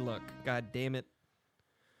should look. God damn it.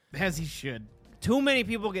 As he should. Too many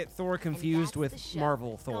people get Thor confused the with show.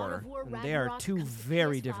 Marvel God Thor. of War And they are Ragnarok two comes to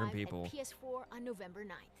very PS5 different and people. PS4 on November 9th.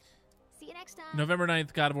 See you next time. November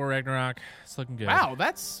 9th, God of War Ragnarok. It's looking good. Wow,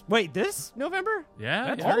 that's Wait, this November? Yeah.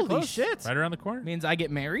 That's yeah. very Holy close. shit. Right around the corner. means I get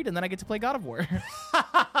married and then I get to play God of War.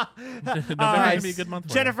 November's going to be a good month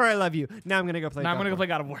for Jennifer, I love you. Now I'm going to go play Now I'm God gonna of go play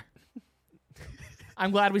God of War. I'm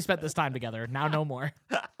glad we spent this time together. Now no more.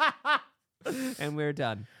 War. And we're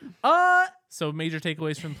done. So major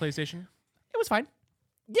takeaways from PlayStation? It was fine.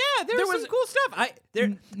 Yeah, there was some cool stuff.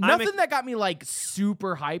 Nothing that got me like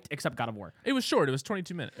super hyped except God of War. It was short. It was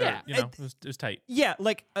 22 minutes. Yeah. It was tight. Yeah,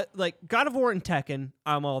 like God of War and Tekken,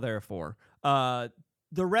 I'm all there for. The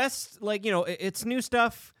rest, it's new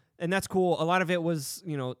stuff, and that's cool. A lot of it was,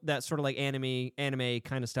 that sort of like anime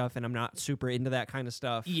kind of stuff, and I'm not super into that kind of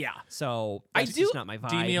stuff. Yeah. So that's just not my vibe.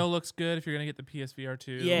 Demio looks good if you're going to get the PSVR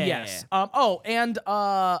 2. Yeah. Yes.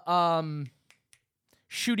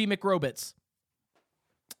 Shooty McRobits.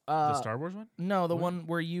 The Star Wars one? No, the one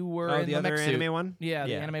where you were in the other mech suit. anime one? Yeah,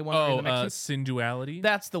 the Yeah. anime one. where you're in the mech suit. Synduality?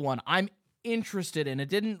 That's the one I'm interested in. It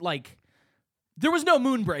didn't there was no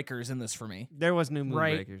Moonbreakers in this for me. There was no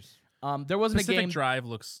Right. Moonbreakers. There wasn't Pacific a game. Drive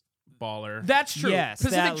looks baller. That's true. Yes,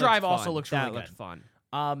 Pacific that Drive looked also fun. looks that really looked good.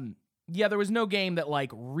 fun. Yeah, there was no game that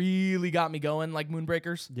really got me going like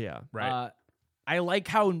Moonbreakers. Yeah. Right. I like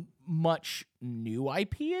how much new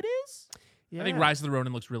IP it is. I think Rise of the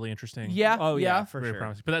Ronin looks really interesting. Yeah. Oh yeah, for Very sure.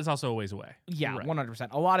 promising. But that's also a ways away. Yeah, Right. 100%.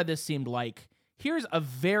 A lot of this seemed like here's a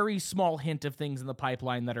very small hint of things in the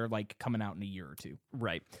pipeline that are coming out in a year or two.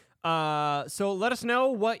 Right. So let us know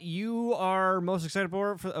what you are most excited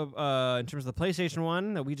for in terms of the PlayStation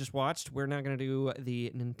one that we just watched. We're not going to do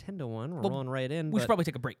the Nintendo one. We're rolling right in. We should probably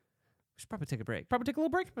take a break. We should probably take a break. Probably take a little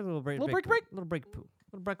break. A little break. Little break. Little break. Poo.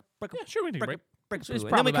 Little break. Yeah, sure, we can take a break. Break. It's Poo. And then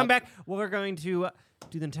probably we come about- back. We're going to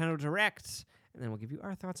do the Nintendo Direct. And then we'll give you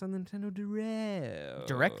our thoughts on the Nintendo Direct.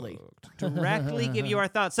 Directly give you our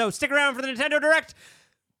thoughts. So stick around for the Nintendo Direct.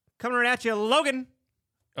 Coming right at you, Logan.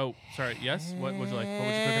 Oh, sorry. Yes? What would you like? What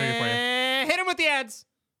would you quick for you? Hit him with the ads.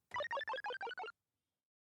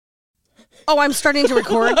 Oh, I'm starting to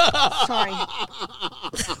record. Sorry.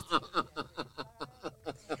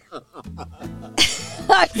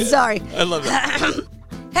 I'm sorry. I love it.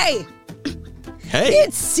 Hey. Hey.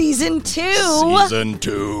 It's season 2. Season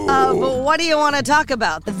 2. But what do you want to talk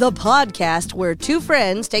about? The podcast where two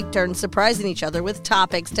friends take turns surprising each other with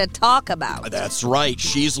topics to talk about. That's right.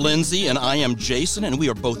 She's Lindsay and I am Jason, and we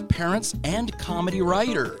are both parents and comedy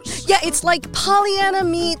writers. Yeah, it's like Pollyanna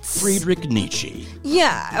meets Friedrich Nietzsche.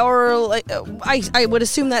 Yeah, or like I would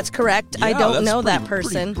assume that's correct. I don't know that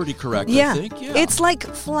person. Pretty correct, yeah. I think. Yeah. It's like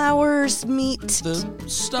flowers meet the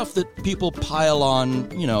stuff that people pile on,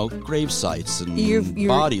 grave sites and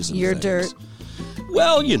bodies and your things. Dirt.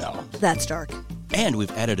 Well, That's dark. And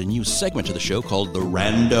we've added a new segment to the show called the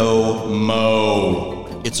Rando Mo.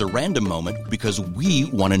 It's a random moment because we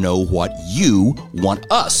want to know what you want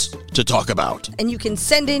us to talk about. And you can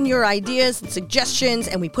send in your ideas and suggestions,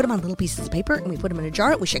 and we put them on little pieces of paper, and we put them in a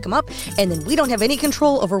jar, and we shake them up, and then we don't have any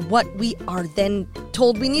control over what we are then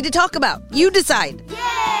told we need to talk about. You decide.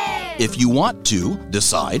 Yay! If you want to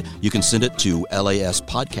decide, you can send it to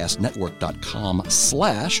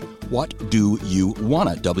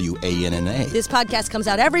laspodcastnetwork.com/whatdoyouwanna, WANNA. This podcast comes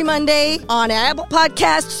out every Monday on Apple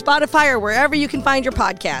Podcasts, Spotify, or wherever you can find your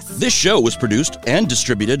podcasts. This show was produced and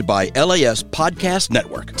distributed by LAS Podcast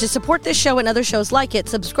Network. To support this show and other shows like it,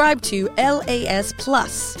 subscribe to LAS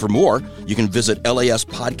Plus. For more, you can visit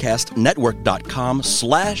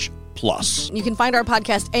laspodcastnetwork.com/plus. You can find our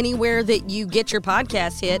podcast anywhere that you get your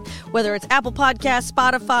podcast hit, whether it's Apple Podcasts,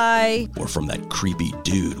 Spotify. Or from that creepy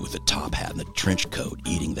dude with the top hat and the trench coat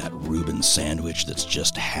eating that Reuben sandwich that's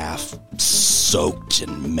just half soaked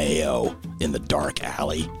in mayo in the dark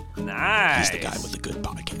alley. Nice. He's the guy with the good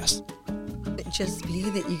podcast. It just be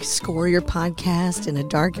that you score your podcast in a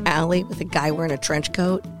dark alley with a guy wearing a trench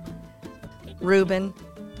coat. Reuben.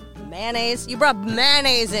 Mayonnaise? You brought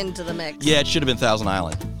mayonnaise into the mix. Yeah, it should have been Thousand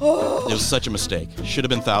Island. It was such a mistake. Should have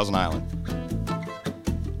been Thousand Island.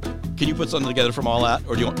 Can you put something together from all that?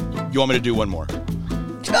 Or do you want me to do one more?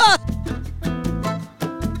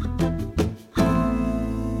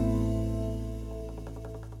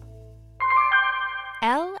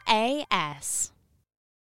 LAS.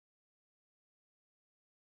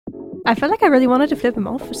 I feel like I really wanted to flip him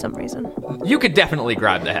off for some reason. You could definitely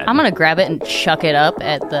grab the head. I'm gonna grab it and chuck it up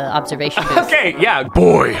at the observation booth. Okay, yeah.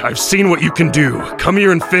 Boy, I've seen what you can do. Come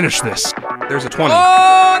here and finish this. There's a 20.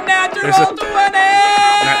 Oh, natural 20!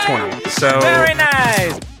 Nat 20. So... Very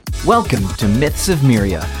nice! Welcome to Myths of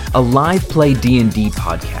Myria, a live play D&D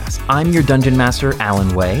podcast. I'm your Dungeon Master,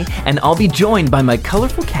 Alan Way, and I'll be joined by my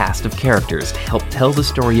colorful cast of characters to help tell the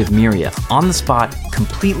story of Myria on the spot,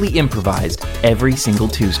 completely improvised, every single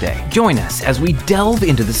Tuesday. Join us as we delve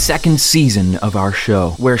into the second season of our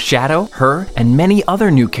show, where Shadow, her, and many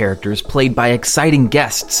other new characters played by exciting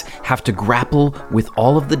guests have to grapple with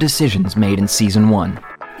all of the decisions made in Season 1.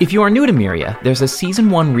 If you are new to Myria, there's a Season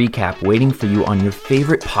 1 recap waiting for you on your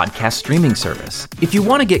favorite podcast streaming service. If you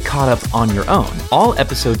want to get caught up on your own, all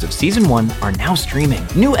episodes of Season 1 are now streaming.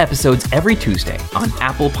 New episodes every Tuesday on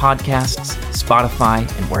Apple Podcasts, Spotify,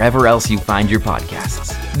 and wherever else you find your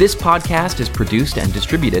podcasts. This podcast is produced and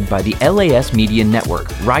distributed by the LAS Media Network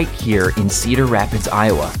right here in Cedar Rapids,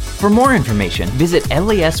 Iowa. For more information, visit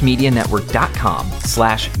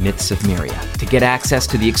lasmedianetwork.com/Myths of Myria. To get access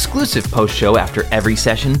to the exclusive post-show after every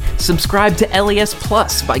session, subscribe to LAS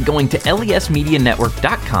Plus by going to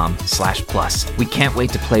lasmedianetwork.com/plus. We can't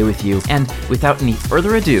wait to play with you, and without any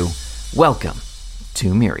further ado, welcome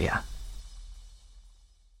to Myria.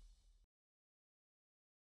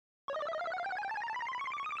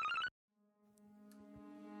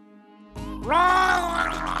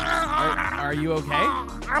 Are you okay?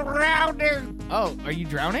 I'm drowning. Oh, are you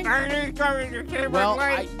drowning? I need something to keep Well,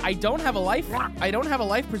 my life. I don't have a life. I don't have a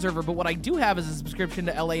life preserver, but what I do have is a subscription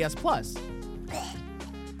to LAS Plus.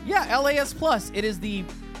 Yeah, LAS Plus. It is the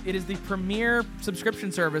premier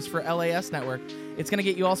subscription service for LAS Network. It's going to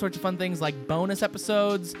get you all sorts of fun things like bonus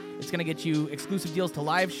episodes. It's going to get you exclusive deals to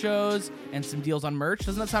live shows and some deals on merch.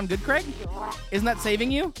 Doesn't that sound good, Craig? Isn't that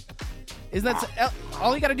saving you?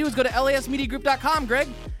 All you got to do is go to lasmediagroup.com, Greg.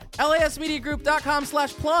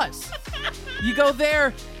 lasmediagroup.com/plus. You go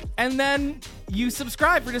there, and then you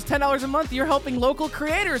subscribe for just $10 a month. You're helping local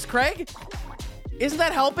creators, Craig. Isn't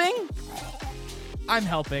that helping? I'm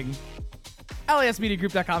helping.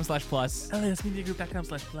 lasmediagroup.com/plus.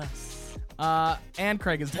 lasmediagroup.com/plus. And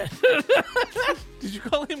Craig is dead. Did you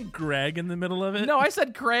call him Greg in the middle of it? No, I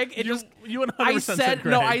said Craig. You 100% said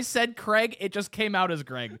Greg. No, I said Craig. It just came out as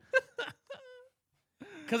Greg.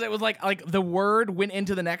 Because it was like the word went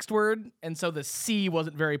into the next word, and so the C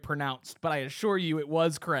wasn't very pronounced. But I assure you, it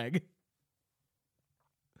was Craig.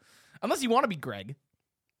 Unless you want to be Greg.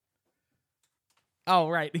 Oh,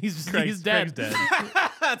 right. He's dead. Craig's dead.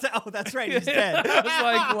 That's right. He's dead. I was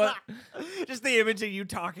like, what? Just the image of you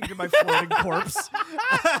talking to my floating corpse.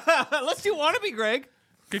 Unless you want to be Greg.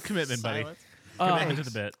 Good commitment, buddy. Commitment to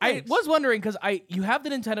the bit. I was wondering, because you have the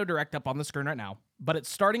Nintendo Direct up on the screen right now. but it's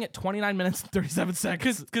starting at 29 minutes and 37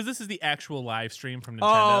 seconds. Because this is the actual live stream from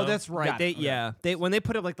Nintendo. Oh, that's right. They when they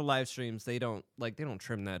put up like the live streams, they don't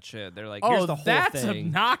trim that shit. They're like, here's the whole that's thing.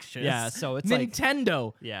 obnoxious. Yeah, so it's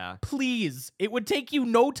Nintendo. Yeah, please. It would take you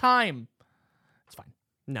no time. It's fine.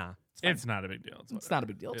 Nah, it's not a big deal. It's not a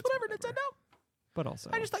big deal. It's whatever, Nintendo. But also,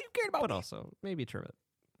 I just thought you cared about. But also, maybe trim it.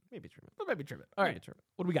 Maybe trim it. All right.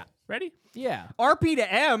 What do we got? Ready? Yeah. RP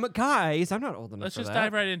to M, guys. I'm not old enough. Let's for just that.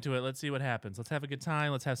 dive right into it. Let's see what happens. Let's have a good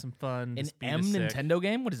time. Let's have some fun. An Speed M is sick. Nintendo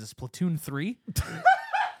game? What is this? Splatoon 3?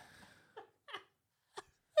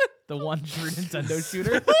 The one true Nintendo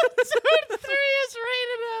shooter. Splatoon 3 is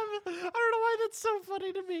rated M. I don't know why that's so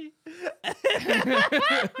funny to me.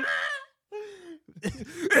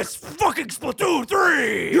 It's fucking Splatoon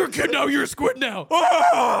 3! You're a kid now, you're a squid now.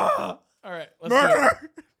 Ah! All right, let's go.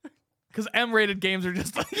 Because M-rated games are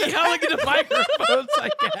just like yelling into microphones, I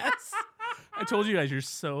guess. I told you guys you're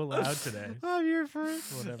so loud today. I'm here for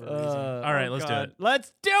whatever reason. All right, let's do it.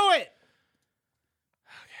 Let's do it.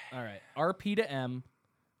 Okay. All right, RP to M.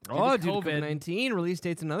 Due to COVID-19, release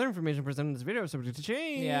dates and other information presented in this video are subject to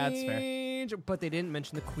change. Yeah, that's fair. But they didn't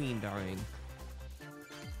mention the Queen dying.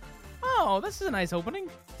 Oh, this is a nice opening.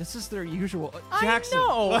 This is their usual. Jackson. I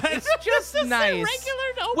know. It's just nice. Regular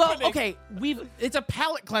opening. Well, okay, it's a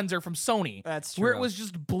palette cleanser from Sony. That's true. Where it was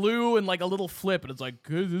just blue and like a little flip, and it's like,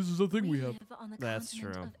 this is a thing we have. On the That's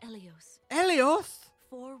continent true. Of Elios. Elios?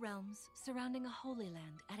 4 realms surrounding a holy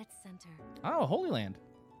land at its center. Oh, Holy Land.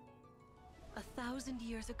 1,000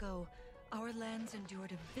 years ago, our lands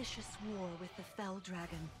endured a vicious war with the Fell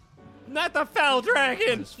Dragon. Not the Fell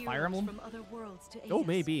Dragon! Fire Emblem? From other worlds to Oh, aid us.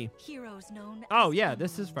 maybe. Heroes known Oh, as yeah,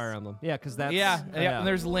 this is Fire Emblem. Yeah, because that's... Yeah, and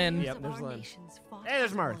there's Lynn. Yep, there's Lynn. Hey,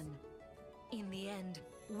 there's Marth. In the end,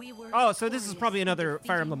 we were Oh, so this is probably another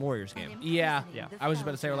Fire Emblem Warriors game. Yeah. Yeah. I was just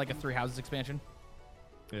about to say, or like a Three Houses expansion.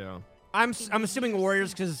 Yeah. I'm assuming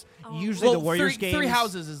Warriors because usually the Warriors games... Three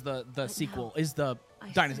Houses is the sequel, is the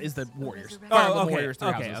Dynasty, is the Warriors. Oh, Fire Emblem okay. Warriors, Three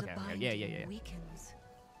Okay, Houses. okay. Yeah.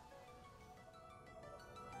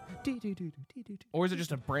 Or is it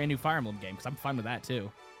just a brand new Fire Emblem game? Because I'm fine with that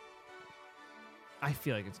too. I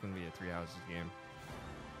feel like it's going to be a Three Houses game.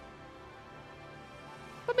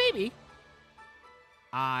 But maybe.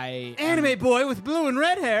 Anime boy with blue and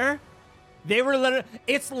red hair. They were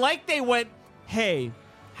it's like they went, hey,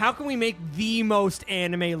 how can we make the most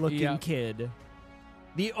anime looking kid?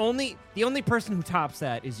 The only person who tops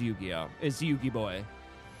that is Yu-Gi-Oh! Is Yugi Boy.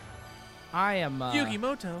 I am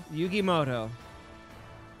Yugimoto. Yugimoto.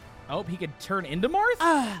 I hope he could turn into Marth.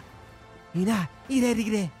 Hi,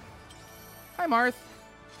 Marth.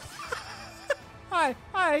 Hi.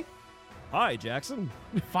 Hi, Jackson.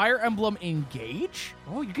 Fire Emblem Engage?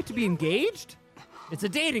 Oh, you get to be engaged? It's a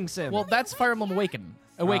dating sim. Well, that's Fire Emblem Awakening.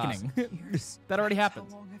 That already happened.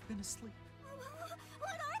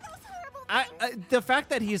 The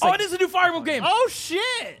fact that he's it is a new Fire Emblem game. Oh,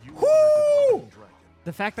 shit. Woo!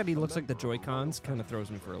 The fact that he looks like the Joy-Cons kind of throws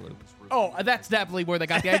me for a loop. Oh, that's definitely where they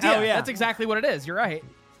got the idea. Oh, yeah. That's exactly what it is. You're right.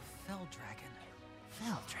 Fell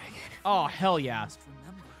Dragon. Oh, hell yeah.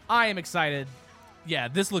 I am excited. Yeah,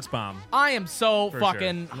 this looks bomb. I am so For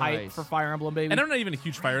fucking sure. hyped Nice. for Fire Emblem, baby. And I'm not even a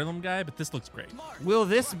huge Fire Emblem guy, but this looks great. Will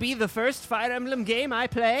this be the first Fire Emblem game I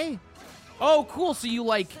play? Oh, cool. So you,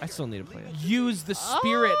 like, I still need to play it. use the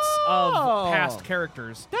spirits of past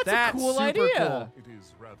characters. That's a cool super idea. Cool. It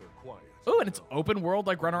is rather quiet. Ooh, and it's open world,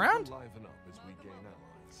 like run around? Liven up as we gain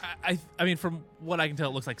allies. I mean, from what I can tell,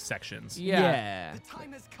 it looks like sections. Yeah. The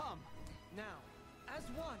time has come. Now, as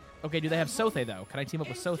one. Okay, do they have Sothe, though? Can I team up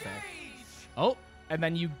with Sothe? Oh, and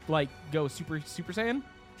then you, like, go Super Saiyan?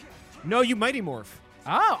 No, you Mighty Morph.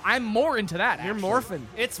 Oh, I'm more into that, You're actually. morphing.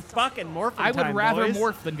 It's fucking morphing I would time, rather boys.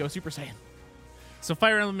 morph than go Super Saiyan. So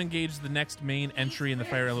Fire Emblem Engage is the next main entry in the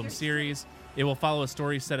Fire Emblem series. It will follow a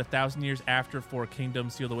story set 1,000 years after Four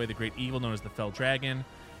Kingdoms sealed away the great evil known as the Fell Dragon.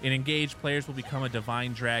 In Engage, players will become a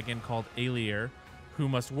divine dragon called Aelier, who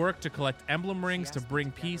must work to collect emblem rings to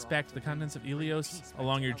bring peace back to the continents of Elios.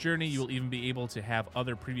 Along your journey, you will even be able to have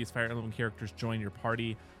other previous Fire Emblem characters join your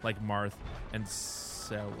party, like Marth and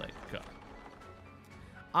Celica.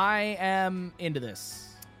 I am into this.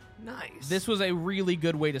 Nice. This was a really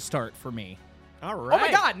good way to start for me. All right. Oh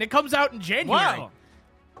my god, and it comes out in January. Wow.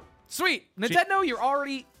 Sweet. Nintendo, you're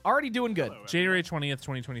already doing good. January 20th,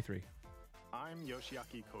 2023. I'm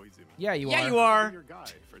Yoshiaki Koizumi. Yeah, you are. Yeah, you are. Your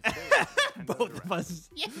guide for today. Both of us.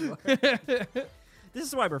 Yeah, you are. This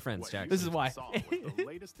is why we're friends, Jack. This is why. Saw was the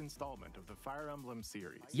latest installment of the Fire Emblem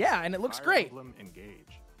series. Yeah, and it looks Fire great. Emblem Engage.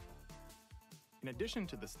 In addition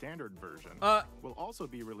to the standard version, we'll also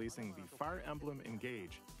be releasing the Fire Emblem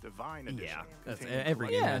Engage Divine Edition. Yeah, that's containing every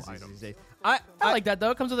game collectible has these items. days. I like that though.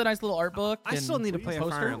 It comes with a nice little art book. I still need to play a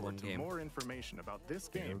poster. Fire Emblem game. More information about this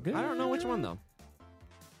game. I don't know which one though.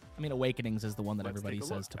 I mean, Awakenings is the one that Let's everybody take a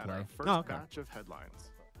says look to at play. our first batch of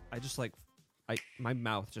headlines. I just like, my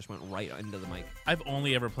mouth just went right into the mic. I've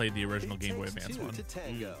only ever played the original Game Boy Advance one.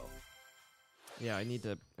 Yeah, I need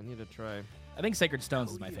to try. I think Sacred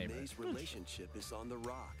Stones is my favorite. May's relationship is on the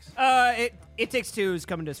rocks. It Takes Two is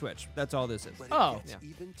coming to Switch. That's all this is. But Oh. it gets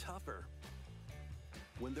even tougher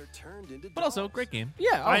when they're turned into But also, dogs. great game.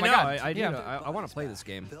 Yeah, oh I my know. God. I want to play this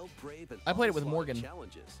game. I played it with Morgan. You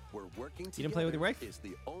didn't play with your wife?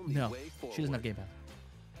 No, she doesn't have Game Pass.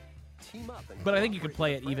 But I think you could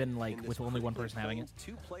play it even like with only one person having it.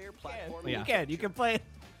 Yeah, you can play it.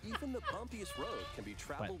 Even the bumpiest road can be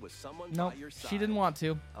traveled with someone Nope, by your side. she didn't want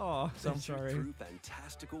to. Oh, so I'm sorry. Through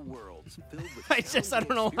fantastical worlds filled with I don't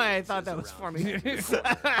know why I thought that was funny.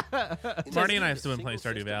 Marty and I have still been playing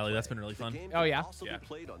Stardew Valley. That's been really fun. Oh yeah, Yeah.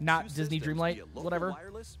 not Disney Dreamlight, whatever.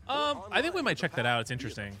 I think we might check that out. It's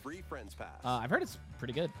interesting. I've heard it's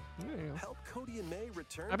pretty good. Help Cody and May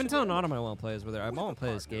return I've been to telling their Autumn I want to play this with her. I want to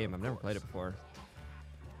play this game. I've never played it before.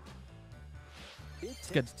 It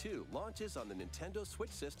good. Takes Two launches on the Nintendo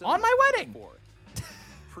Switch system On my wedding!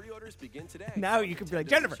 Pre-orders begin today. Now you can be like,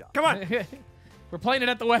 Jennifer, come on. We're playing it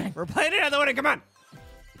at the wedding. We're playing it at the wedding. Come on.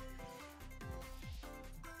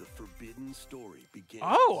 The forbidden story begins.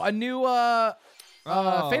 Oh, a new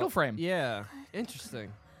Fatal Frame. Yeah,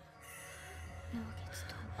 interesting.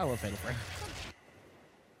 I love Fatal Frame.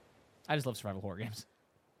 I just love survival horror games.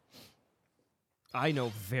 I know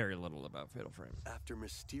very little about Fatal Frame. After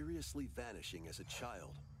mysteriously vanishing as a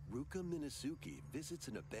child, Ruka Minazuki visits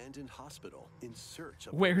an abandoned hospital in search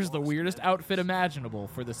of Wears the lost weirdest memories. outfit imaginable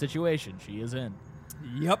for the situation she is in.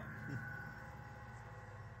 Yep.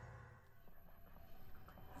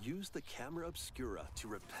 Use the camera obscura to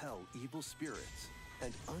repel evil spirits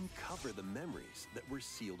and uncover the memories that were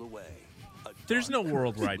sealed away. There's no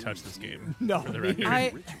world where I touch this game. No, for the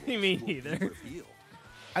record. me neither.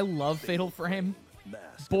 I love Fatal Frame.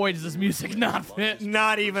 Boy, does this music not fit.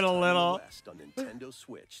 Not even a little. West on Nintendo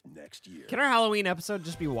Switch next year. Can our Halloween episode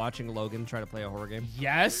just be watching Logan try to play a horror game?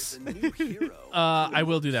 Yes. There's a new hero. I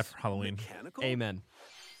will do that for Halloween. Mechanical? Amen.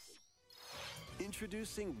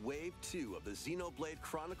 Introducing Wave 2 of the Xenoblade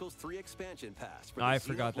Chronicles 3 expansion pass. For the I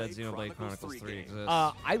forgot that Xenoblade Chronicles 3 game. exists.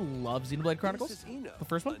 I love Xenoblade Chronicles. This is Ino, The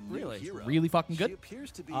first one? a new Really? hero. Really fucking She good. appears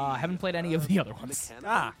to be, Haven't played any of the other ones.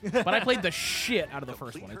 mechanical. But I played the shit out of the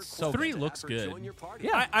first one. It's so 3 good. looks good. Join your party.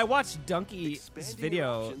 Yeah. I watched Donkey's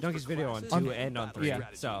video on classes 2 and on 3. Yeah.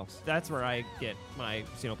 So that's where I get my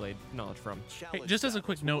Xenoblade knowledge from. Hey, just as a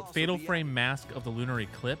quick note, Fatal Frame Mask of the Lunar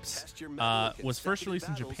Eclipse was first released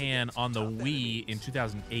in Japan on the Wii in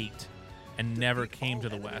 2008 and never came to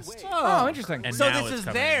the West. Oh, interesting. And So now this it's is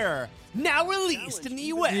coming. there, now released in the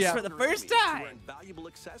U.S. Yeah. for the first time. Valuable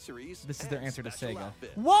accessories This is their and answer to special Sega.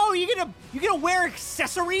 outfits. Whoa, you gonna wear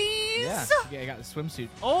accessories? Yeah, I got the swimsuit.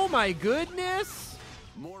 Oh my goodness.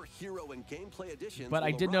 More hero and gameplay editions. But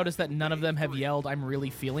I will did arrive notice that in none of May them have 3. yelled, "I'm really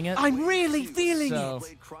feeling it." I'm really feeling So- it.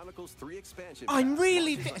 Xenoblade Chronicles 3 expansion I'm pass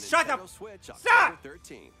really launches on shut Nintendo up. Switch Stop. October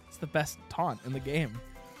 13th. It's the best taunt in the game.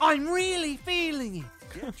 I'm really feeling it.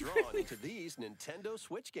 Get drawn into these Nintendo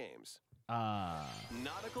Switch games.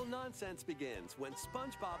 Nautical nonsense begins when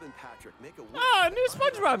SpongeBob and Patrick make a Oh, a new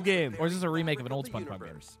SpongeBob game. Or is this a remake of an old the SpongeBob game?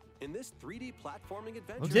 universe. In this 3D platforming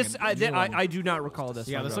adventure, This I new one. I do not recall this.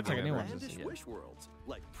 Yeah, this SpongeBob looks like a game. new one. outlandish wish worlds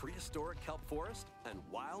like prehistoric kelp forest and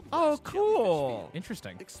wild Oh, west cool. jellyfish field.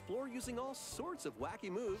 Interesting. Explore using all sorts of wacky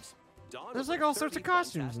moves. Don There's over like all sorts of 30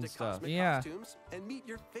 costumes and fantastic stuff. cosmic Yeah. costumes, and meet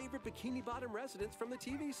your favorite Bikini Bottom residents from the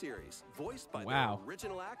TV series, voiced by Wow. their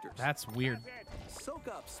original actors. That's weird. Soak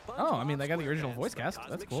up Oh, I mean, they got the SpongeBob original voice SquarePants cast. from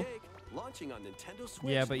That's Cosmic cool. Shake, launching on Nintendo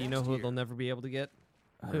Switch Yeah, but you know next who year. they'll never be able to get?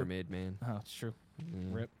 Who? Mermaid Man. Oh, it's true.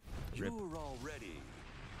 Rip. You're all ready.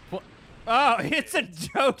 What? Oh, it's a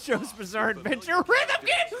JoJo's Bizarre Adventure rhythm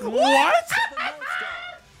game. What?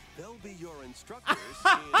 They'll be your instructors.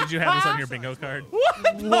 Did you have this on your bingo card?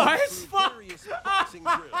 What? Various boxing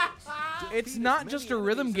drills. It's not just a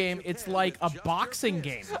rhythm game, it's like a boxing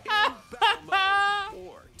game.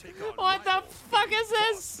 What the fuck is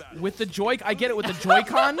this? With the Joy, I get it with the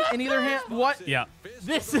Joy-Con in either hand. What? Yeah.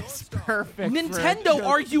 This is perfect. Nintendo,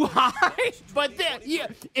 are you high? But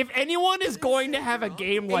if anyone is going to have a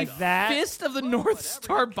game like that, Fist of the North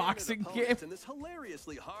Star boxing game. In this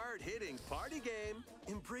hilariously hard-hitting party game,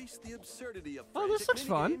 embrace the absurdity of this looks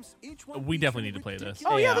fun. We definitely need to play this.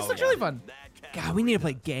 Oh yeah, this looks really fun. God, we need to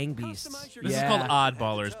play Gang Beasts. This is called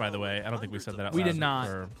Oddballers, by the way. I don't think we said that out We loud did not.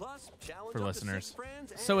 for listeners.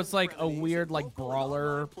 So it's like a weird like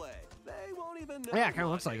brawler. Yeah, it kind of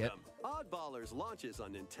looks like it. Oddballers launches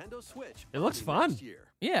on Nintendo Switch. It looks fun.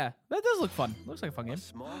 Yeah, that does look fun. Looks like a fun game.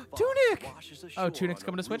 Tunic. Oh, Tunic's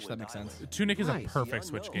coming to Switch. That makes sense. Tunic is a perfect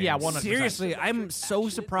Switch game. Yeah, 100%. Seriously, I'm so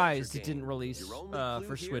surprised it didn't release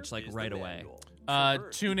for Switch like right away.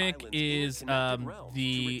 Tunic is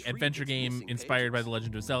the adventure game inspired by The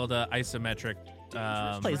Legend of Zelda, isometric.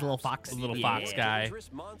 Plays a little fox, fox guy.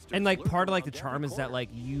 And like part of like the charm is that like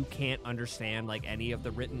you can't understand like any of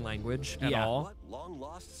the written language at all. What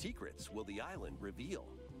long-lost secrets will the island reveal?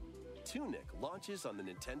 Tunic launches on the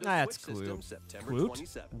Nintendo That's Switch system September Quote?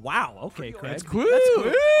 27th. Wow. Okay, Craig. That's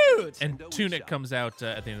Quote. And Tunic comes out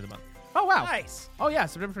at the end of the month. Oh wow. Nice. Oh yeah,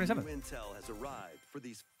 September 27th. New intel has arrived for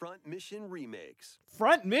these Front Mission remakes.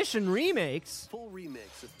 Front Mission remakes. Full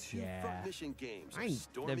remakes of two Front Mission games.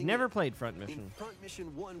 I've never played Front Mission. In Front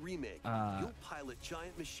Mission 1 remake, you'll pilot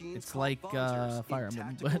giant machines. It's like Fire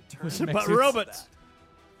Emblem, but robots.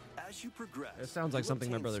 As you progress, It sounds like something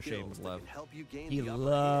my brother Shane would love. He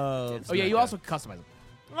loves. Oh yeah, you also customize them.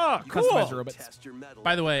 Oh, cool. Customize your robots.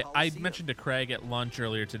 By the way, I mentioned to Craig at lunch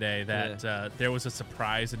earlier today that there was a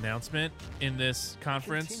surprise announcement in this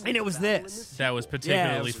conference. And it was this. That was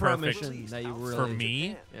particularly perfect that you really for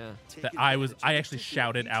me. Yeah. That I actually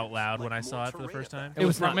shouted out loud when I saw it for the first time. It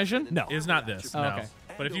was Front Mission? No. It's not this. Oh, no. okay.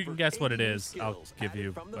 But if you can guess what it is, I'll give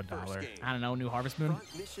you $1. I don't know, New Harvest Moon.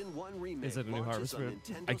 Is it a New Harvest Moon?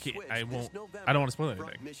 I can't. I won't. I don't want to spoil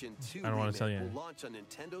anything. I don't want to tell you anything. Will launch on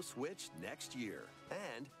Nintendo Switch next year,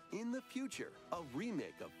 and in the future, a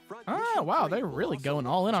remake of Front Mission. Oh wow, 3 they're will really also going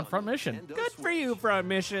all in on launch Front Mission. Nintendo Good for Switch. you, Front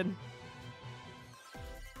Mission.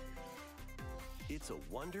 It's a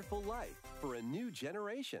wonderful life for a new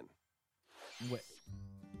generation. Wait.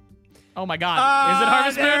 Oh my God! Is it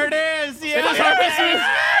Harvest Moon? There it is. Yeah. It is Harvest Moon.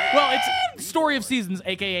 Well, it's Story of Seasons,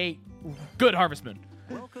 aka Good Harvest Moon.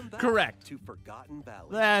 Welcome back Correct. to Forgotten Valley.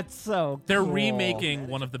 That's so. They're cool. remaking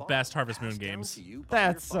one of the best Harvest Moon games.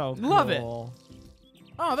 That's so. Cool. Love it.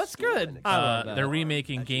 Oh, that's good. I love that. They're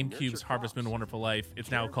remaking GameCube's Harvest Moon: A Wonderful Life.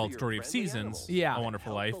 It's now called Story of Seasons. Yeah. A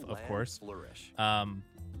Wonderful Life, of course.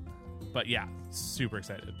 But yeah, super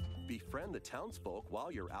excited. Befriend the townsfolk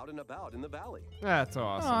while you're out and about in the valley. That's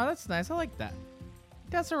awesome. Oh, that's nice. I like that.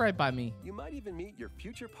 That's all right by me. You might even meet your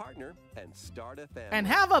future partner and start a family. And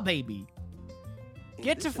have a baby. In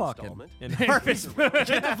Get this to fucking installment, in Harvest Moon.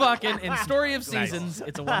 Get to fucking in Story of Seasons.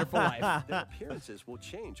 It's a Wonderful Life. Their appearances will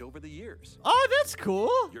change over the years. Oh, that's cool.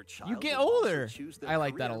 Your child You get will also older. choose their I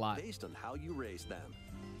like that a career lot. based on how you raise them.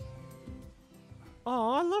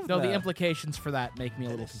 Oh, I love Though that. the implications for that make me a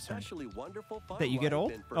An little concerned. especially wonderful fun That you get life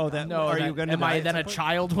old? in Oh, that. Forgotten No, Are that- you going to? am I then a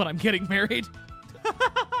child when I'm getting married?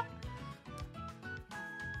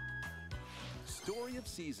 Story of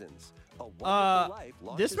Seasons. A Wonderful Life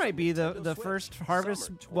This launches might on be the Nintendo the Switch first summer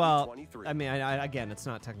Harvest. Well, 2023. I mean, I again, it's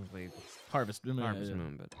not technically Harvest Moon. Harvest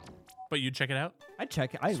Moon, but But you check it out. I'd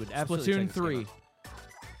check it. I would absolutely. Splatoon check this game 3. out.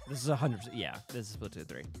 This is 100%. Yeah, this is Splatoon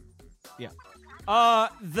 3. Yeah.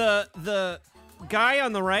 The guy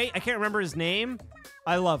on the right, I can't remember his name.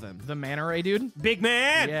 I love him. The Manta Ray dude? Big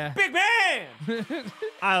Man. Yeah. Big Man.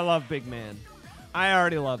 I love Big Man. I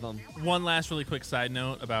already love him. One last really quick side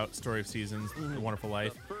note about Story of Seasons: A Wonderful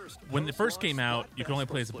Life. When it first came out, you could only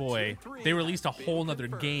play as a boy. They released a whole other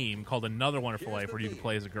game called Another Wonderful Life, where you could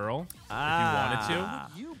play as a girl if you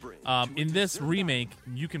wanted to. In this remake,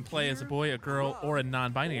 you can play as a boy, a girl, or a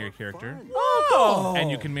non-binary character, Oh,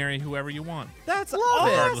 and you can marry whoever you want, That's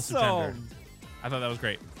regardless of gender. awesome. I thought that was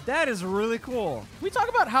great. That is really cool. We talk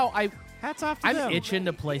about how Hats off to I'm them. itching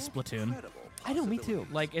to play Splatoon. I know, me too.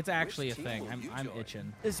 Like, it's actually a thing. I'm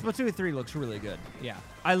itching. Splatoon 3 looks really good. Yeah.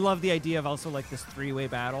 I love the idea of also like this three-way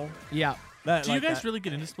battle. Yeah. That, Do you like guys that. really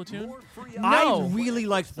get into Splatoon? I really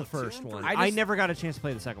liked the first one. I I just- never got a chance to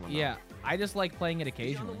play the second one. though. Yeah. I just like playing it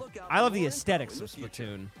occasionally. I love the aesthetics of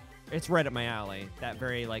Splatoon. It's right up my alley. That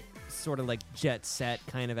very like sort of like Jet Set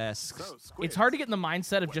kind of esque. It's hard to get in the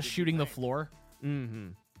mindset of just shooting the floor. Mm-hmm.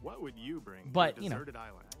 What would you bring But, to a you know. deserted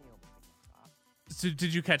island? So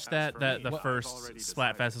did you catch that? That the Well, first I've already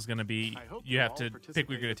Splatfest is going to be you have to pick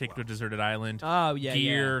what you're going to take to a deserted island. Oh yeah,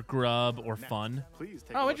 Gear, yeah. grub, or fun. Please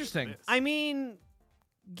take Oh, interesting. I mean,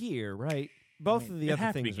 gear, right? Both of the it other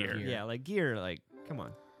have to things be are gear. Yeah, like gear. Like, come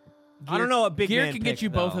on. I don't know what Big Gear Man can get picked, you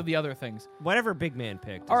both though. of the other things. Whatever Big Man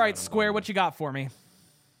picked. All right, Square, what you got for me?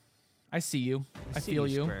 I see you. I see feel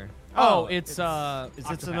you, you. Square. Oh, Oh, it's Is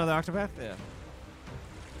this another Octopath? Yeah.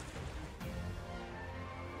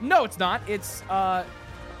 No, it's not. It's Oh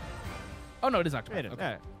no, it is Octopath. It is. Okay.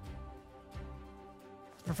 Yeah.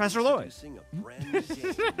 Professor Lloyd. Introducing a brand new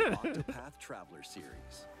game, Octopath Traveler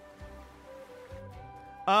series.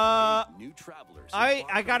 New travelers.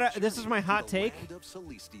 I gotta. This is my hot take. Land of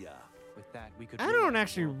Celestia. With that, we could I don't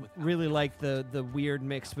actually really like the weird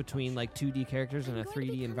mix between like 2D characters and a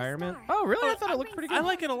 3D environment. Oh, really? I thought it looked pretty good. I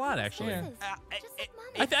like it a lot, actually. Yeah.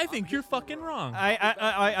 I think you're fucking wrong.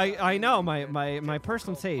 I know my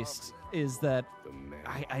personal taste is that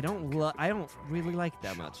I don't really like it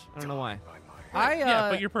that much. I don't know why. Yeah,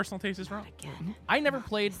 but your personal taste is wrong. I never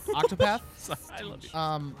played Octopath. I love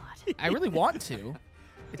you. I really want to.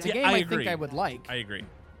 It's a Yeah, game I I agree. think I would like. I agree.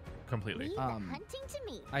 Completely.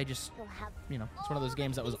 I just, you know, it's one of those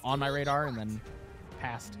games that was on my radar and then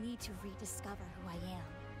passed. I need to rediscover who I am.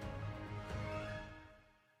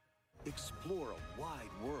 Explore a wide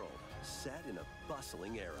world set in a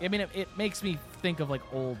bustling era. I mean, it makes me think of like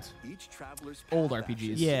old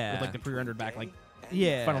RPGs. Yeah. With like the pre-rendered back, like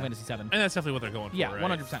Yeah. Final Fantasy VII. And that's definitely what they're going for. Yeah, right?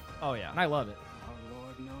 100%. Oh yeah. And I love it. Our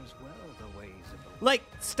Lord knows well the ways of the Like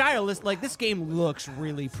stylist, like this game looks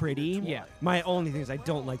really pretty. Yeah. My only thing is I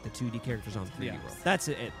don't like the 2D characters on 3D Yeah. world. That's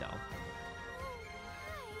it though.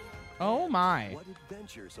 Oh my. What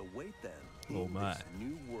adventures await them Oh in my. this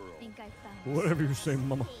new world? Think I found Whatever you say,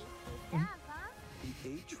 Mama. The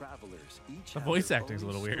 8 travelers each The have voice their acting's a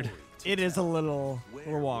own little weird. story to It is a tell. little Where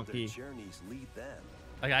will their wonky. journeys lead them?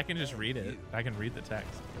 Like I can just read it. I can read the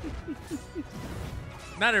text.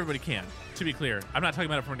 Not everybody can. To be clear, I'm not talking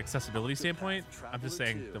about it from an accessibility standpoint. I'm just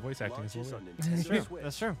saying the voice acting is a little Launches weird. on Nintendo True. Switch,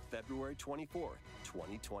 That's true. February 24th,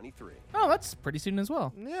 2023. Oh, that's pretty soon as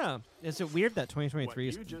well. Yeah. Is it weird that 2023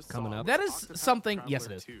 is coming up? That is something. Yes,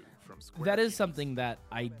 it is. That is something that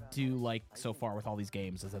I do like so far with all these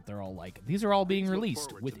games is that they're all like these are all being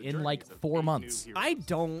released within like 4 months. I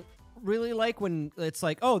don't really like when it's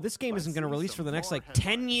like, oh, this game isn't going to release for the next like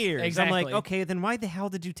 10 years. Exactly. I'm like, okay, then why the hell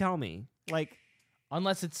did you tell me? Like,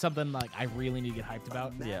 unless it's something like I really need to get hyped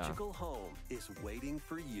about. A magical home is waiting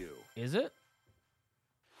for you. Is it?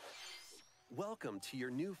 Welcome to your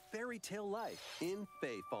new fairy tale life in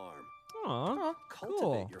Fae Farm. Aw, Cultivate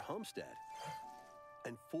cool. your homestead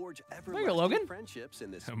and forge you go, everlasting Logan. friendships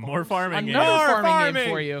in this More farming. Another More farming game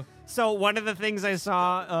for you. So one of the things I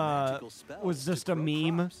saw was just a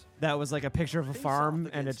meme that was like a picture of a farm,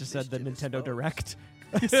 and it just said the Nintendo Direct.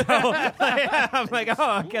 So I'm like, oh,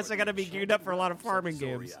 I guess I got to be geared up for a lot of farming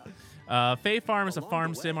games. Fae Farm is a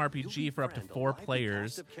farm sim RPG for up to 4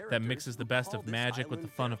 players that mixes the best of magic with the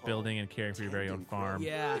fun of building and caring for your very own farm.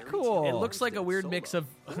 Yeah, cool. It looks like a weird mix of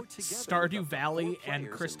Stardew Valley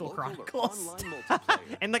and Crystal Chronicles.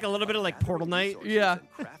 And like a little bit of like Portal Knight. Yeah.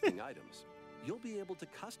 crafting items. You'll be able to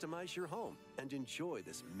customize your home and enjoy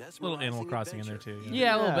this mesmerizing Little Animal Crossing in there adventure. too.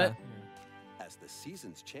 Yeah, a little bit. As the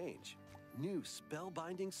seasons change, new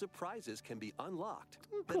spellbinding surprises can be unlocked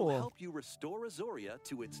that cool. will help you restore Azoria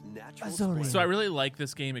to its natural Azoria. splendor. So I really like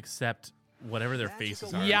this game, except whatever their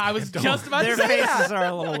faces are. Yeah, I was don't- just about Their to say faces that. are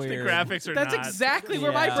a little The weird. graphics are That's not. exactly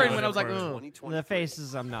where my Yeah. brain went. I was like, Whatever. ugh. The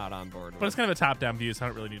faces I'm not on board But with. it's kind of a top-down view, so I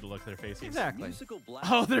don't really need to look at their faces. Exactly. Musical blast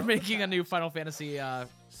Oh, they're making a new Final Fantasy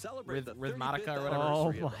Celebrate the Rhythmatica 35th or whatever. Oh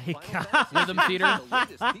anniversary of my the Final Fantasy Rhythm theater. the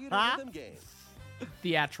latest theater rhythm game.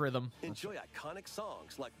 Theatrhythm. Enjoy iconic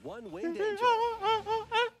songs like One Winged Angel,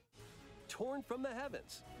 Torn from the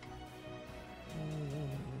Heavens,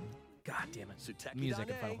 God damn it. Suteki Music in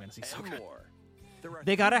Dane, Final Fantasy is so and good. more. There are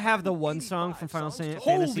They gotta have the 385 one song from Final songs total.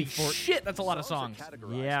 Fantasy Holy 14. shit, that's a lot of songs. Songs are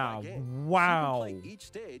categorized Yeah, by game. wow. You can play each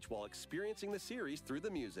stage while experiencing the series through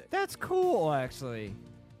the music. That's cool, actually.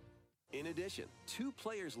 In addition, 2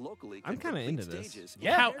 players locally I'm can kinda complete into this. stages in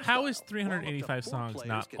How their is style, 385 while up to 4 songs players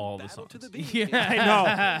not can all the battle to songs? the beat.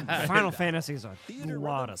 Yeah, I know. Final Fantasy is a Theater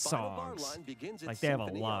lot Rhythm of Final Bar songs. Line begins its Like, they have a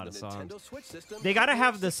symphony lot on of the songs. Nintendo Switch system They gotta February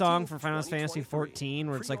have the song for 16th, Final Fantasy 2023. 14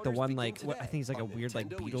 where it's like the Pre-orders one begin like I think he's like a today weird like on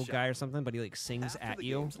beetle Nintendo guy or eShop. something, but he like sings After at the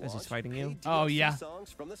you game's as he's launch, fighting you. paid Oh, DLC yeah.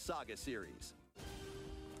 songs from the Saga series.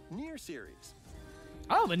 Nier series,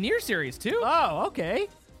 Oh, the Nier series too. Oh, okay.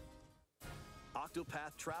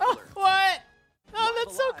 Octopath Traveler. What? Oh, Live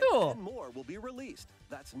that's so Alive, cool. And more will be released.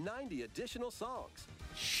 That's 90 additional songs.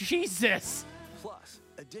 Jesus. Plus,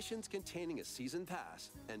 editions containing a season pass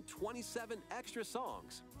and 27 extra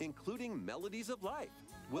songs, including Melodies of Life,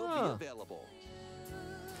 will Huh. be available.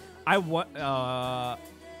 I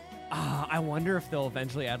wonder if they'll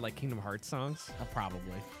eventually add like Kingdom Hearts songs. Probably.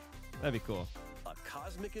 That'd be cool. A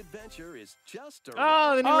cosmic adventure is just around.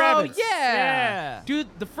 Oh, the new Rabbids. Yeah. Dude,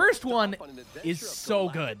 the first one is so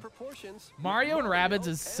good. Mario and Rabbids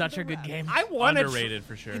is such a good game. I want to underrated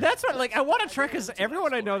for sure. That's what I want to try because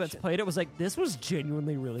everyone I know that's played it was like, this was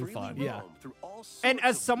genuinely really fun. Yeah. And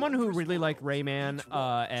as someone who really liked Rayman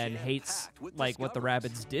and hates like what the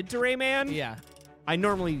Rabbids did to Rayman, yeah, I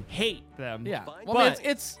normally hate them. Yeah. Well, but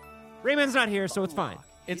it's Rayman's not here, so it's fine.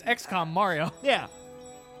 It's XCOM Mario. Yeah.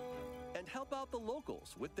 And help out the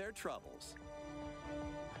locals with their troubles.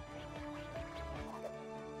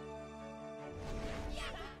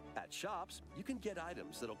 At shops, you can get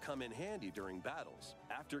items that'll come in handy during battles.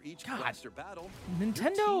 After each quest or battle,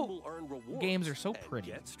 Nintendo games are so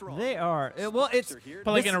pretty. They are. Well, it's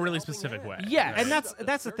but like in a really specific way. Yeah, and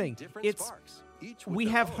that's the thing. It's we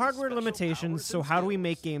have hardware limitations, so how do we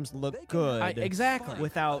make games look good exactly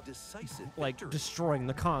without like destroying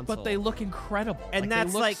the console? But they look incredible, and they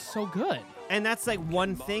that's look like so good. And that's like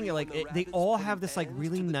one thing. Like they all have this like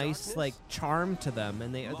really nice like charm to them,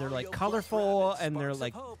 and they're like colorful, and they're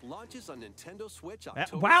like.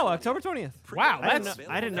 Wow, October 20th. Wow,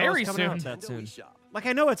 I didn't know it was coming out that soon. Like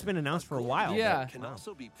I know it's been announced for a while. Yeah, but,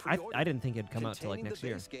 I didn't think it'd come out till like next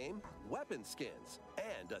year. Weapon skins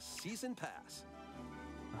and a season pass.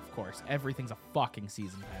 Of course, everything's a fucking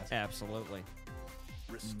season pass. Absolutely.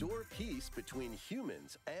 Restore peace between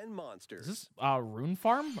humans and monsters. Is this Rune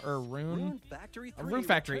Farm or Rune Factory? Rune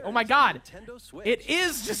Factory. Oh my God! It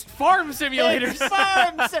is just farm simulators.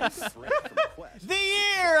 The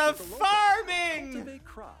year of farming.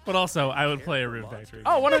 But also, I would play a Rune Factory.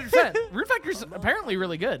 Oh, 100%. Rune Factory's apparently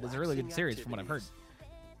really good. It's a really good series from what I've heard.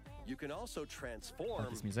 You can also transform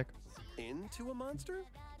this music into a monster.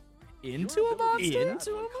 Into a monster?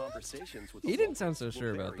 He didn't sound so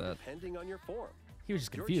sure about that. Depending on your form. He was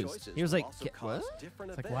just confused. He was like, what? It's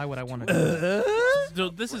like, why would I want to do this? So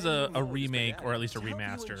this is a remake, or at least a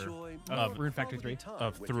remaster of Rune Factory 3?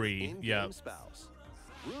 Of 3, yeah.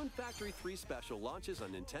 Rune Factory 3 Special launches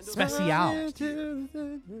on Nintendo Special.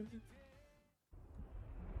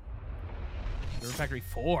 Rune Factory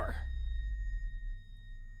 4.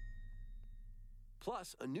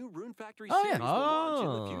 Plus, a new Rune Factory series will launch in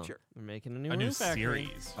the future. They're making a new new Rune Factory.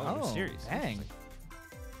 series. Oh, a new series. Dang.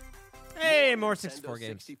 Hey, more 64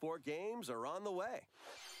 games. 64 games are on the way.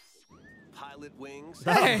 Pilot Wings.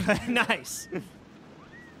 Hey, nice.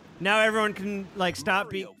 Now everyone can like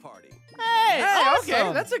stop being. Party. Hey, awesome.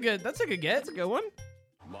 Okay, that's a good get. That's a good one.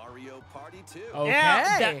 Mario Party 2. Okay.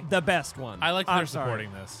 Yeah, the best one. I like that they're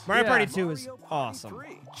supporting this. Mario Party 2 is awesome.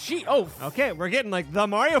 Okay, we're getting like the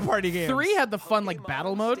Mario Party game. 3 had the fun like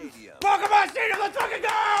battle mode. Pokemon Stadium, let's fucking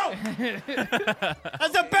go!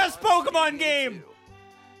 That's the best Pokemon game.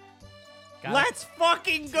 Let's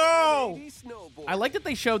fucking go! I like that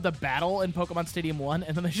they showed the battle in Pokemon Stadium 1,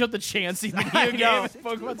 and then they showed the Chansey video game in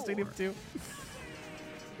Pokemon Stadium 2.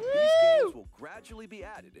 These games will gradually be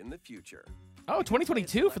added in the future. Oh,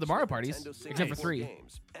 2022 for the Mario parties, except for 3.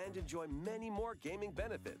 Games and enjoy many more gaming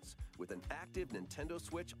benefits with an active Nintendo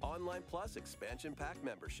Switch Online Plus expansion pack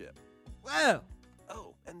membership. Wow!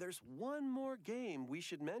 Oh, and there's one more game we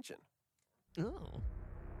should mention. Oh.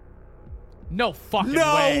 No fucking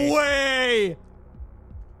No way. way!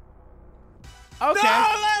 Okay.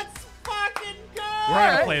 No, let's fucking go!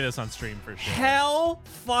 We're gonna play this on stream for sure. Hell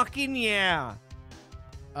fucking yeah!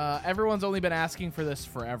 Everyone's only been asking for this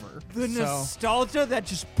forever. The nostalgia that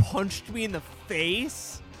just punched me in the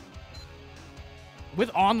face. With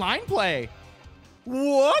online play.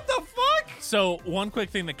 What the fuck? So one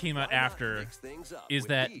quick thing that came out after is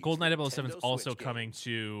that GoldenEye 007 is also coming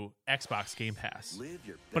to Xbox Game Pass,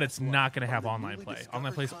 but it's not going to have online play.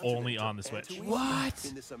 Online play is only on the Switch.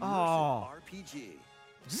 What? Oh.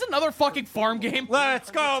 Is this another fucking farm game?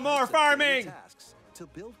 Let's go, more farming! To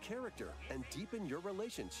build character and deepen your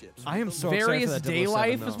relationships. I am so Various excited for that Day 007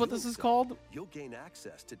 Life though. is what this is called. You'll gain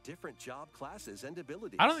access to different job classes and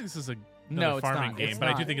abilities. I don't think this is a No, it's farming not. game, It's but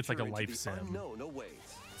I not. do think it's like a life sim.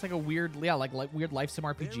 It's like a weird, like weird life sim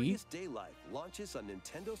RPG. Various Day Life launches on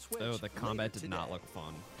Nintendo Switch. Oh, the combat did later not today. look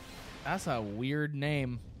fun. That's a weird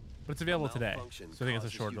name. But it's available today, so I think it's a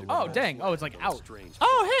short release. Oh, dang. Oh, it's like out.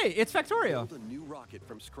 Oh, hey, it's Factorio. Build a new rocket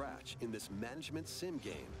from scratch in this management sim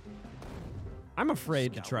game. I'm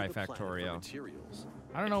afraid to try Factorio.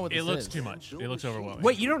 I don't know what this It looks is. too much. It looks overwhelming.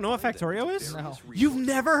 Wait, you don't know what Factorio is? No. You've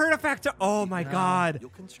never heard of Factorio? Oh my god.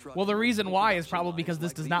 Well, the reason why is probably because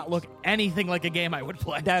this does not look anything like a game I would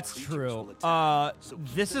play. That's true.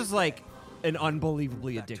 This is like an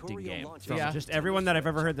unbelievably addicting game. From Yeah. just everyone that I've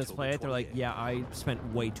ever heard that's played it, they're like, yeah, I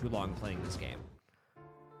spent way too long playing this game.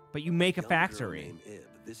 But you make a factory.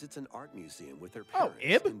 visits an art museum with her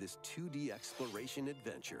parents in this 2D exploration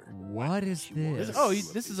adventure. What is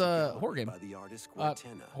this? This is a horror game. By the artist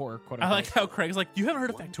Guartena. Horror, quote I like how Craig's like, you haven't heard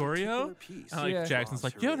of Factorio? I like Jackson's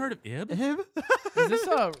like, you haven't heard of Ib? Is this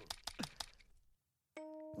a...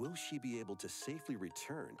 Will she be able to safely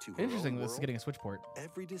return to her Interesting, own this is world? getting a Switch port.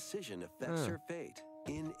 Every decision affects her fate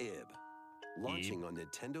in Ib. Launching on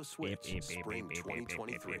Nintendo Switch spring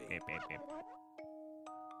 2023.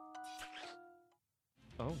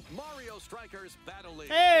 Oh. Mario Strikers Battle League.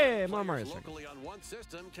 Hey, Players Mario Strikers. locally on one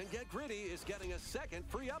system can get gritty is getting a second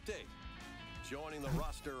free update. Joining the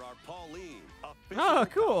roster are Pauline. Oh,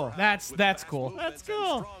 cool. That's cool. That's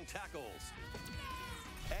cool. Strong tackles.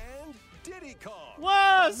 And Diddy Kong.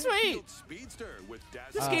 Whoa, a sweet. midfield speedster with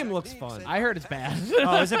This game looks fun. I heard it's bad.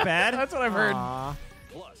 Oh, is it bad? That's what I've heard. Aw.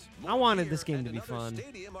 Plus, I wanted this game to be fun.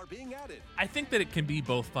 stadium are being added. I think that it can be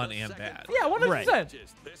both fun and bad. Yeah, 100%.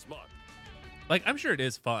 Just this month. Like, I'm sure it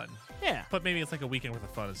is fun. Yeah. But maybe it's like a weekend worth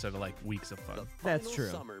of fun instead of like weeks of fun. That's true.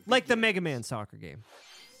 Like the Mega Man soccer game.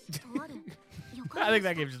 I think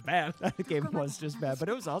that game's just bad. That game was just bad, but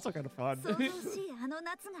it was also kind of fun.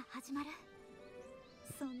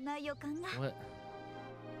 What?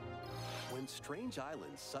 When strange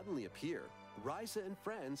islands suddenly appear, Ryza and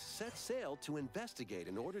friends set sail to investigate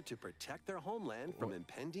in order to protect their homeland from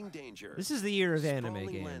impending danger. This is the year of anime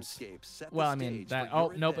Sprawling games. landscapes set the Well, I mean, stage that. for Oh,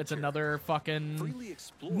 your nope, it's adventure. another fucking Freely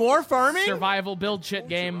explore More farming? survival build shit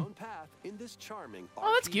Forge your game. own path in this charming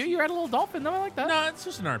Oh, that's cute. You had a little dolphin, though. I like that. No, it's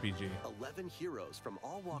just an RPG. 11 heroes from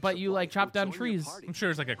all walks But of you, like, life chop will down join your trees. party. I'm sure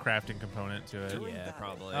there's like a crafting component to it. During Yeah, battle,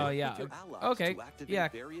 probably. Oh, work yeah. with your allies Okay, to activate yeah.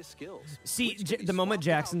 various skills, See, which can be the moment swapped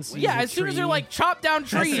Jackson out sees with- Yeah, a as soon as tree- they're like chop down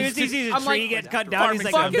trees, As soon as he sees a I'm tree like, get cut down, he's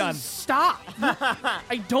like, I'm fucking done. stop!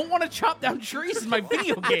 I don't want to chop down trees in my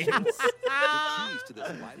video games. The keys to this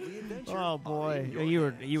lively adventure Oh are boy, in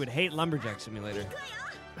your you would hate Lumberjack Simulator.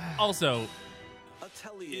 Also,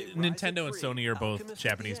 Atelier Nintendo and Ryza 3, Sony are both Alchemist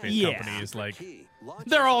Japanese-based Yeah. companies. Like, Key, launch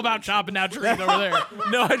They're all about information chopping down for trees over there.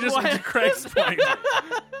 no, I just went to Craig's point.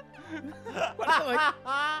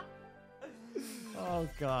 Oh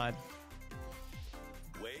God.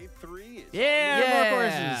 Wave 3 is Yeah, Yeah. more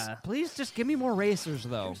courses. Please just give me more racers,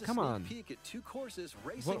 though. Here's a Come sneak on. peek at 2 courses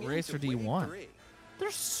racing What into racer do you Wave want? 3.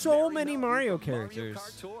 There's so Merry many Mountain Mario from Mario characters.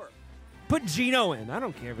 Kart Tour. Put Gino in. I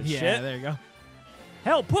don't care if it's Yeah, shit. there you go.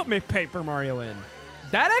 Hell, put me Paper Mario in.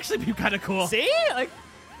 That'd actually be kind of cool. See? Like,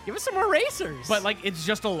 give us some more racers. But like, it's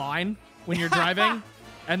just a line when you're driving,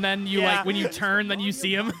 and then you Yeah. like when you turn, then you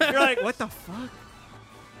see him. you're like, what the fuck?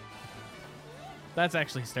 That's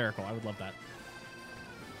actually hysterical. I would love that.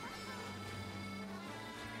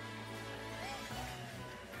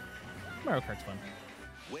 Mario Kart's fun.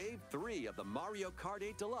 Wave 3 of the Mario Kart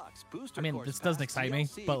 8 Deluxe booster I mean, course this doesn't pass excite me,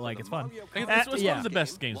 DLC but, for like, the it's fun. Mario I Kart guess this was yeah. one of the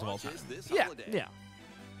best games of all time. launches this Yeah. holiday. Yeah.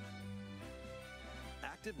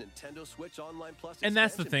 Active Nintendo Switch Online Plus And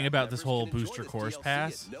that's the expansion thing pack about this members whole can enjoy booster this course DLC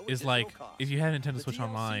pass at no is additional like, cost. if you have Nintendo The Switch DLC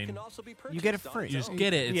Online, can also be You get it purchased on free. its you just own.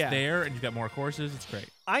 get it. It's Yeah. there, and you've got more courses. It's great.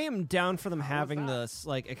 I am down for them having this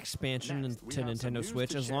like expansion Next, we to have some Nintendo news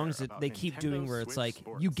Switch to as long share as about they keep Nintendo doing where it's Switch like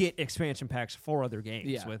Sports. you get expansion packs for other games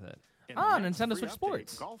Yeah. with it. In the Ah, next Nintendo free Switch update,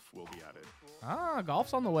 Sports. Golf will be added. Ah,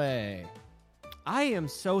 golf's on the way. I am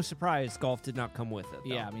so surprised golf did not come with it.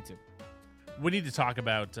 though. Yeah, me too. We need to talk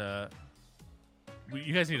about.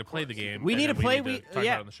 You guys need to play the game. We and need to then play. need We talk about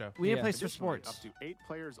yeah. it on the show. We need to Yeah. play Switch Additionally, Sports. up to 8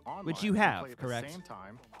 players online Which you can have, play at correct? the same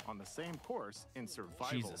time on the same course in survival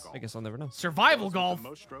Jesus. golf. I guess I'll never know. Survival Those with golf. the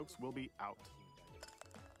most strokes will be out.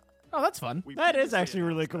 Oh, that's fun. We That is previously actually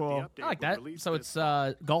really announced that the cool. update I like would that. release So this it's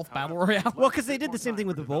fall. golf battle However, royale. Well, because they it did the took same more thing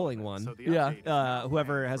with time the for bowling development, one. so the Yeah. update is now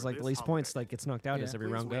Whoever planned has for like the this least points holiday. like gets knocked out as every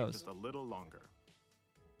Please round wait goes. just a little longer.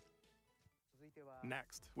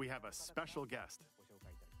 Next, we have a special guest.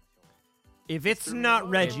 If it's Mr. not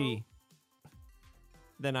Miyamoto. Reggie,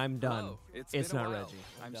 then I'm done. Hello, It's been a not while. Reggie.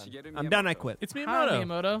 I'm Shigeru I'm done. I Miyamoto. quit. It's Hi, Miyamoto.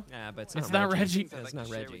 Miyamoto. Yeah, but It's not Reggie. It's not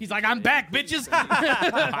Reggie. He's like, I'm back, bitches.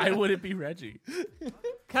 Why would it be Reggie?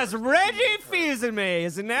 Because Reggie Fils-Aimé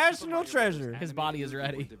is a national treasure. His body is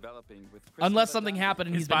ready. Developing with Unless Christopher something Dante happened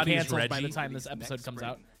and His he's been body is canceled by the Reggie. time this Released episode next comes spring.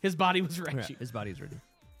 out. His body was Yeah, Reggie. his body's ready.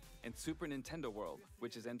 and Super Nintendo World,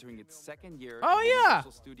 which is entering its second year. Oh, at yeah.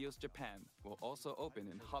 Universal Studios Japan, will also open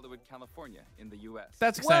in Hollywood, California, in the U.S.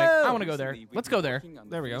 That's exciting. Whoa. I want to go there. Recently, we've Let's been go there. working on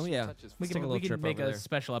the There we go, finishing yeah. touches We for can take a We little can trip make over a there.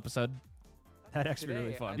 special episode. That'd actually be really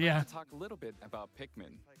Today, fun. I'd Yeah. like to talk a little bit about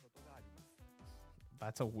Pikmin.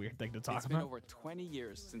 That's a weird thing to talk It's been about. over 20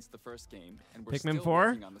 years since the first game, and we're Pikmin still 4?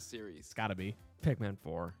 working on the series. It's gotta be. Pikmin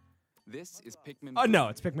 4. This is Pikmin. Oh no,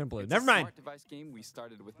 it's Pikmin Blue. Never mind. Smart device game we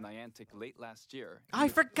started with Niantic late last year. I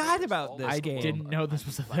forgot about this. I game. didn't know this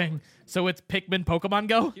was a thing. So it's Pikmin Pokemon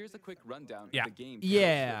Go? Here's a quick rundown of the game.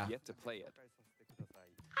 Yeah. Yet to play it.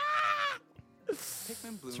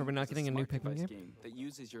 Pikmin Bloom So we're not getting a new Pikmin game? that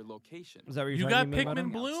uses your location. Is that what You you're got trying to mean,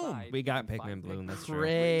 Pikmin Moto? Bloom. We got Pikmin Bloom. That's true.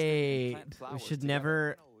 Great. We should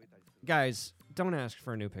never, guys. Don't ask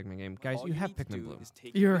for a new Pikmin game, guys. You have Pikmin Bloom.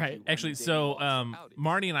 You're right. Actually, so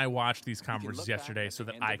Marty and I watched these conferences yesterday so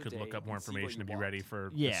that I could look up more information to be ready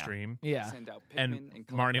for the stream. Yeah. And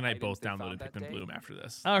Marty and I both downloaded Pikmin Bloom after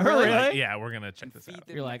this. Oh, really? Like, yeah, we're gonna check this out.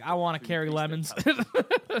 You're like, I want to carry lemons.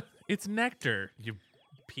 It's nectar, you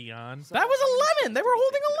peon. That was a lemon. They were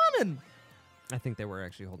holding a lemon. I think they were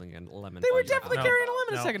actually holding a lemon. They were definitely carrying a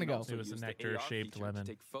lemon No. a second ago. It was a nectar-shaped lemon.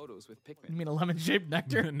 Take photos with Pikmin. You mean a lemon-shaped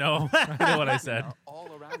nectar? No, I know what I said. Are all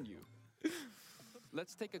around you.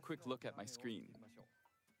 Let's take a quick look at my screen.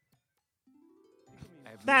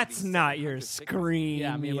 That's not your screen.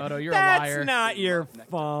 Yeah, Miyamoto, you're a That's liar. That's not your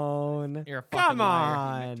phone. You're a fucking Come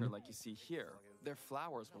liar. Nectar on. like you see here. Their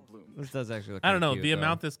flowers will bloom. This does actually look I don't know. cute, The though.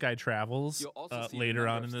 amount this guy travels You'll also see the later number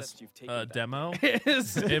on of in this steps you've taken that demo, day.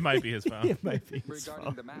 it might be his phone. It might be his Regarding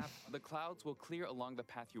phone. the map, the clouds will clear along the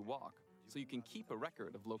path you walk, so you can keep a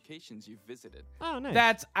record of locations you've visited. Oh,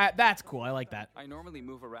 nice. That's cool. I like that. I normally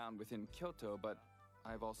move around within Kyoto, but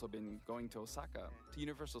I've also been going to Osaka, to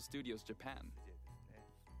Universal Studios Japan.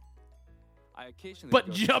 I occasionally But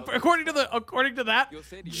go to jump Tokyo. according to that, You'll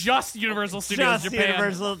say to just yourself, Universal Studios Just Japan.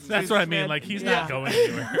 Universal That's what I mean. Like, he's not going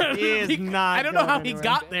anywhere. He is not. I don't know how going he anywhere.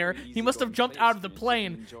 got there. He must have jumped out of the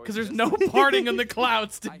plane because there's no parting in the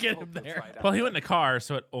clouds to get him there. Well, he went in a car,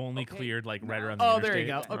 so it only cleared like right around the Oh, interstate.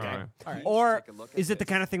 there you go. Okay. All right. Or is it the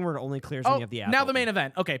kind of thing where it only clears when Oh, you have the app? now the open? main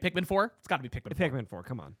event. Okay, Pikmin 4. It's got to be Pikmin 4. Pikmin 4.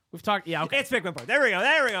 Come on. We've talked. Yeah, okay. It's Pikmin 4. There we go.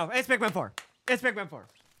 There we go. It's Pikmin 4. It's Pikmin 4.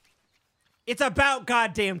 It's about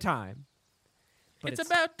goddamn time. But It's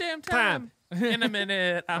about damn time. In a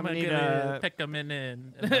minute, I'm gonna gonna pick a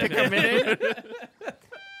minute. Pick a minute.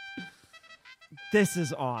 This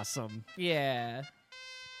is awesome. Yeah.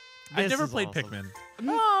 I've This never is played awesome. Pikmin.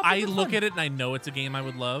 Oh, I Pikmin's look fun. at it and I know it's a game I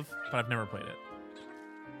would love, but I've never played it.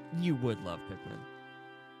 You would love Pikmin.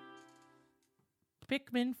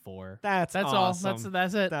 Pikmin 4. That's all. awesome.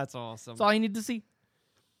 That's it. That's awesome. That's all you need to see.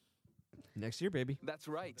 Next year, baby. That's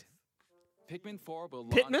right. Pikmin 4 will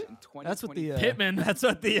launch Pitman? in 2020. That's what the Pitman. That's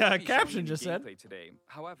what the It won't be shown caption in just said. gameplay today.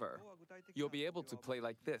 However, you'll be able to play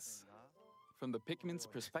like this, from the Pikmin's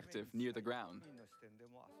perspective near the ground.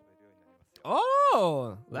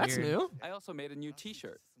 Oh, that's Weird. new. I also made a new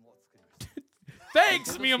T-shirt.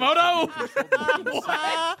 Thanks, Miyamoto.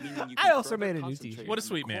 I also made a new T-shirt. What a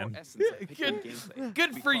sweet man.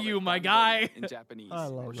 Good for you, my guy. In Japanese, I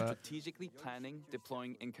love or that. strategically planning,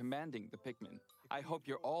 deploying, and commanding the Pikmin. I hope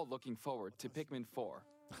you're all looking forward to Pikmin 4.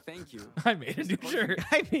 Thank you. I made a new shirt.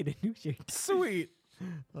 I made a new shirt. Sweet.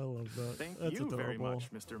 I love that. Thank That's you adorable. very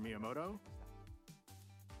much, Mr. Miyamoto.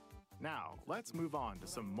 Now, let's move on to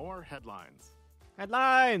some more headlines.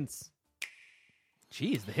 Headlines.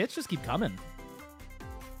 Jeez, the hits just keep coming.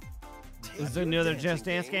 Is there another Just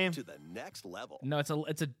Dance game? To the next level. No,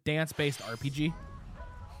 it's a dance-based RPG.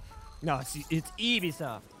 No, it's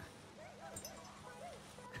Ubisoft.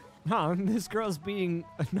 Huh, this girl's being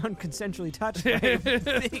non-consensually touched by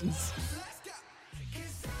things.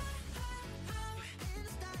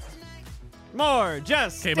 More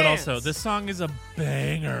Just Okay, Dance. but also this song is a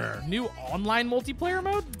banger. New online multiplayer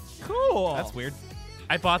mode? Cool. That's weird.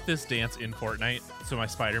 I bought this dance in Fortnite, so my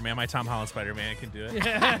Spider-Man, my Tom Holland Spider-Man, can do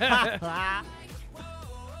it.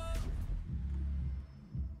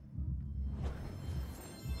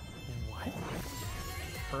 What?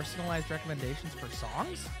 Personalized recommendations for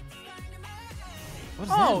songs? What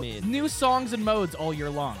does that mean? New songs and modes all year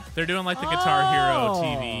long. They're doing like the Guitar Hero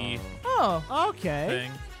TV Oh, Okay.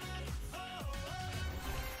 thing.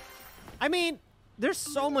 I mean, there's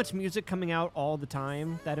so much music coming out all the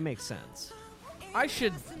time that it makes sense. I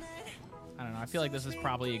don't know. I feel like this is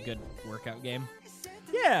probably a good workout game.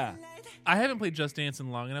 Yeah. I haven't played Just Dance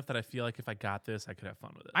in long enough that I feel like if I got this, I could have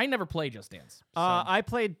fun with it. I never play Just Dance. So. I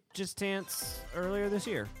played Just Dance earlier this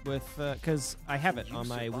year with because I have it on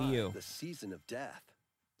my Wii U. The season of death.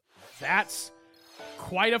 That's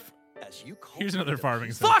quite a. As you Here's another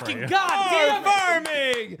farming sim Fucking for you. goddamn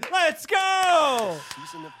farming! Let's go!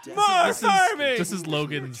 Season of death. More This is- farming! This is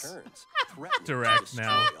Logan's direct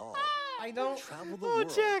now. I don't.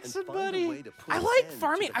 Jackson, buddy. I like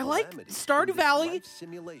farming. I like Stardew Valley.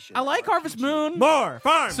 I like Harvest Moon. More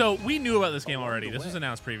farm. So we knew about this game already. This was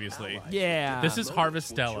announced previously. Yeah. This is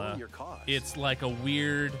Harvestella. It's like a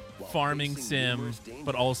weird farming sim,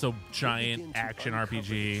 but also giant action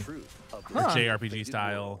RPG or JRPG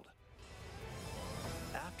style.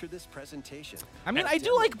 This presentation. I mean, I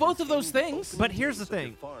do like both of those things. But here's the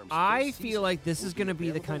thing. I feel like this is going to be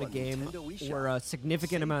the kind of game where a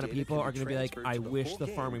significant amount of people are going to be like, I wish the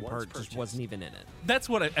farming part just wasn't even in it. That's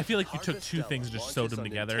what I feel like you took two things and just sewed them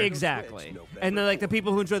together. Exactly. And then, like, the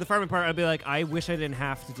people who enjoy the farming part, I'd be like, I wish I didn't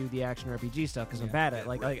have to do the action RPG stuff because I'm bad at it.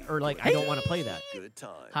 I don't want to play that.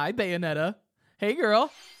 Hi, Bayonetta. Hey,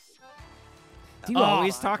 girl. Do you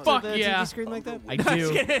always talk to the TV screen like that? I do.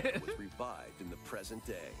 Was revived in the present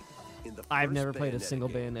day. In the I've first never played a single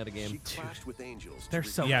Bayonetta game. She clashed with angels They're to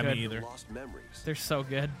so regain good. Me either. lost memories. They're so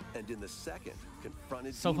good. And in the second,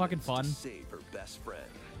 confronted So fucking demons fun. to save her best friend.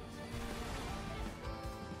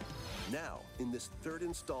 Now, in this third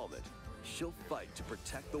installment, she'll fight to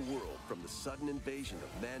protect the world from the sudden invasion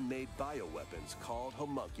of man-made bioweapons called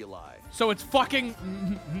homunculi. So it's fucking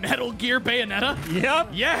Metal Gear Bayonetta? Yep.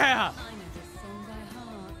 Yeah.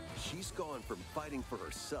 She's gone from fighting for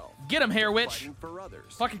herself. Get him, Hair to Witch. Fighting for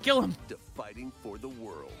others. Fucking kill him. To fighting for the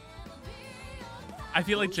world. I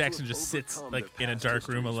feel like Jackson just sits like in a dark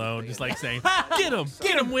room alone, just like saying, "Get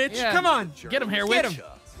him, witch! Yeah. Come on, get him, Hair Get Witch." him.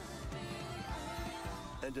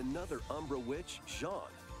 And another Umbra witch, Jean.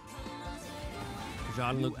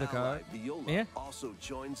 Jean-Luc New ally Picard. Viola Yeah. also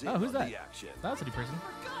joins in Oh, who's on that? the action. That's a new person.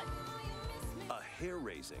 A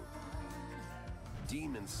hair-raising,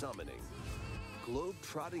 demon-summoning,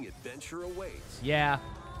 globe-trotting adventure awaits. Yeah.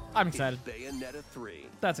 I'm excited. It's Bayonetta 3.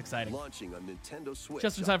 That's exciting. Launching on Nintendo Switch.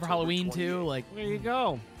 Just in time for October Halloween, too. 28th. Like, There you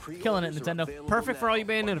go. killing it, Pre-orders are Nintendo. available Perfect for all you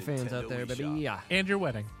now on Bayonetta fans out Nintendo there, baby. eShop. Yeah. And your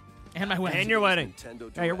wedding." And my wedding. And your wedding. Nintendo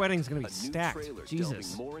Yeah, your Direct. wedding's gonna be A new stacked. trailer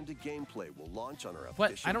Jesus. delving more into gameplay will launch on our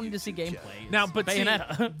What? official I don't need to see YouTube gameplay. channel. Now, but see,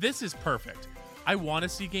 Bayonetta. this is perfect. I want to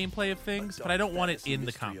see gameplay of things, but I don't want it in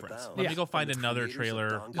the conference. Let me go find another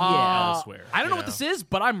trailer elsewhere. I don't know you what this is,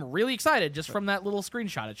 but I'm really excited just from that little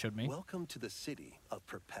screenshot it showed me. Welcome to the city of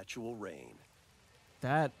perpetual rain.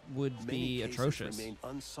 That would Many be cases atrocious. remain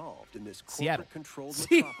unsolved in this Seattle. corporate-controlled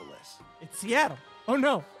See- metropolis. It's Seattle. Oh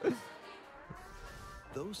no.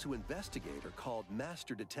 Those who investigate are called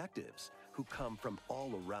master detectives, who come from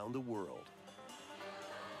all around the world.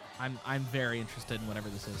 I'm very interested in whatever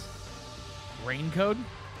this is. Rain Code?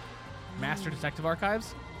 Master Detective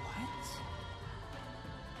Archives?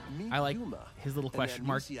 Meet I like Yuma, his little an question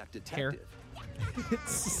mark amnesiac hair. detective.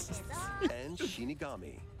 And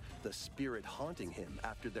Shinigami, the spirit haunting him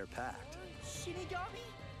after their pact.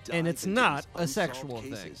 And it's Dive into not his a sexual unsolved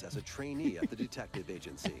thing. cases as a trainee at the detective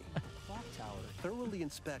agency. Thoroughly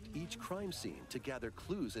inspect each crime scene to gather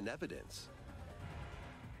clues and evidence.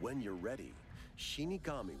 When you're ready,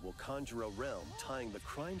 Shinigami will conjure a realm tying the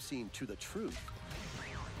crime scene to the truth.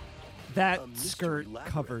 That A mystery skirt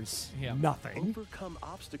labyrinth. covers Yeah. nothing. Overcome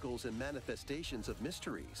obstacles and manifestations of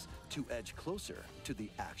mysteries to edge closer to the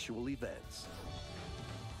actual events.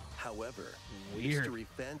 However, Weird. mystery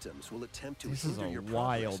phantoms will attempt to This is hinder a your progress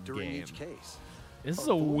wild during game. each case. This is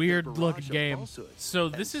a Avoid the weird barrage looking of game. falsehoods So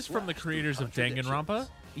and this is from the slash creators through of Danganronpa. contradictions.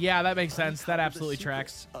 Yeah, that makes sense. That Uncover the absolutely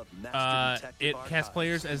secrets tracks. of Master Detective It casts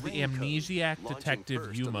players as the Archives, Rain Code, amnesiac launching detective first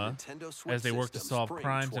on the Yuma Nintendo Switch as they work to system, solve spring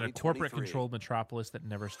crimes in a 2023. corporate-controlled metropolis that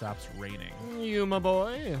never stops raining. You, my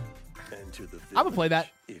boy. Enter the I'm gonna play that.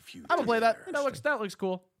 village if you I'm gonna play that. dare. That looks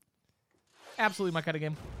cool. Absolutely my kind of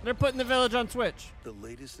game. They're putting the village on Switch. The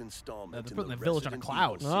latest installment. they're in putting the village on a Resident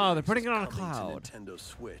cloud. Evil Oh, they're series putting is it on a coming to cloud. Nintendo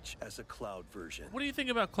Switch as a cloud version. What do you think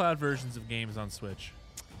about cloud versions of games on Switch?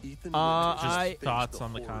 Ethan Just Winters faced thoughts the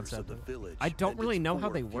on the horrors concept of the of it. village I don't and really its know how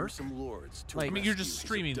four they work. fearsome lords to I mean, you're rescue just his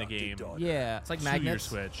streaming the adopted game. daughter. Yeah. It's like To your magnets.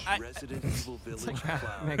 Switch. Resident Evil Village like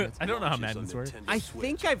Cloud magnets. I don't know how launches on magnets work. Nintendo I Switch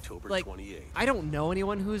think I've October like 28th. I don't know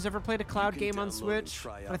anyone who's ever played a cloud You game can on download and Switch,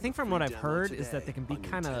 try but out I think the from free what I've download heard is today that they can be on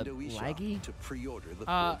kind of Nintendo eShop laggy. to pre-order the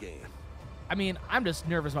Uh, full game. I mean, I'm just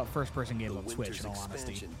nervous about first-person games The on Switch, Winter's in all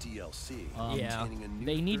honesty. Expansion DLC, Yeah. containing a new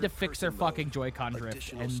They need to third-person fix their mode, fucking Joy-Con drift,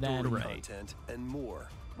 additional and then story content, and more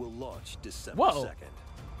will launch December Whoa.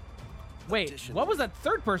 2nd. Wait, what was that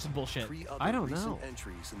third-person bullshit? Three other I don't recent know.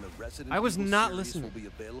 entries in the Resident I was Evil not series listening. Will be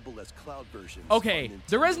available as cloud versions Okay, on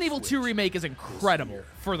the Nintendo Resident Evil 2 Switch remake is this incredible, year.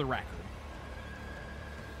 for the record.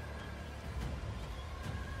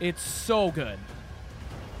 It's so good.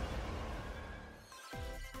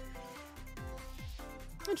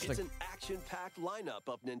 It's an action-packed lineup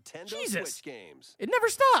of Nintendo Jesus. Switch games. It never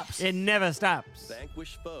stops. It never stops.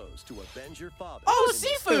 Vanquish foes to avenge your father. Oh, in the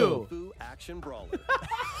Sifu! Sifu action brawler.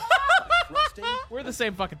 We're the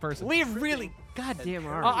same fucking person. We really, goddamn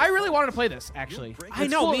are. I really wanted to play this, actually. I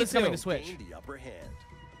It's know, cool me it's coming too. to Switch.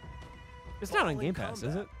 It's not on Game Pass,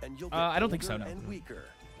 is it? I don't think so, no.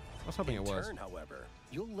 I was hoping it was. However,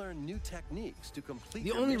 you'll learn new techniques to complete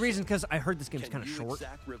The only reason, because I heard this game's kind of short.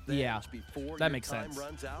 Yeah, that makes time sense.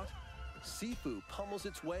 Runs out? Sifu pummels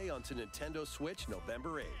its way onto Nintendo Switch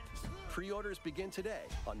November 8th. Pre-orders begin today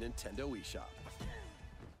on Nintendo eShop.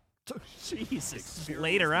 Jesus,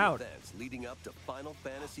 later out. Events leading up to Final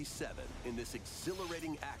Fantasy VII in this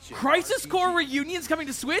exhilarating action. Crisis RPG. Core Reunion's coming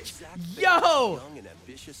to Switch? Zack Yo! Fair's young and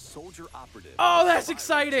ambitious soldier operative. Oh, that's aspires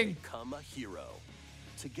exciting. to become a hero.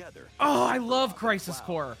 Together. Oh, I love Crisis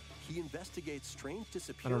Core. He investigates strange I don't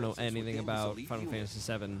disappearances know anything within about this elite Final unit.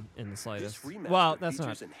 Fantasy VII in the slightest. This remaster Well, that's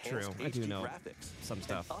not features true. enhanced I do HD know graphics, some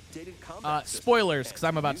stuff. updated combat system, Spoilers, because I'm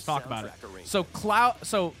and about new to talk about it. soundtrack arrangement.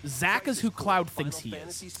 So Zack is who Cloud thinks he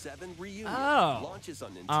Fantasy is. VII Reunion Oh. launches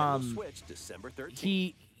on Nintendo Switch December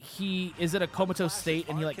 13th. He is at a comatose state,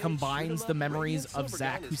 and he like combines the memories of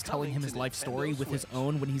Zack, who's telling him his life story, with his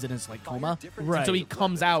own when he's in his like coma. Right. And so he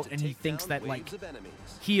comes out and he thinks that like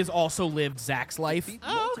he has also lived Zack's life.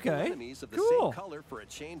 Oh, okay. Enemies of the Cool. same color for a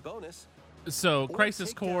chain bonus. So,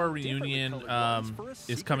 Crisis Core Reunion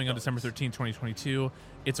is coming on December 13, 2022.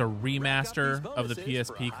 It's a remaster of the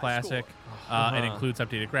PSP classic. It includes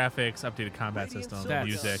updated graphics, updated combat system, That's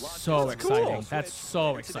music. so exciting. Cool. That's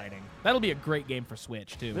so exciting. That'll be a great game for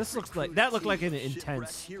Switch too. This looks like that looked like an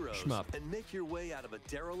intense Heroes shmup. And make your way out of a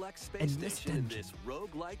derelict space And this station in dungeon. this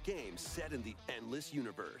roguelike game set in the endless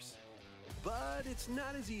universe. But it's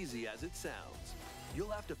not as easy as it sounds. You'll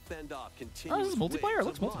have to fend off continuous this is multiplayer? waves It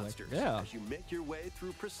looks of multiplayer. monsters Yeah. as you make your way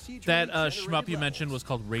through procedurally That generated shmup you levels. mentioned was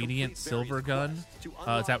called Radiant Complete various Silver Gun. quests to It's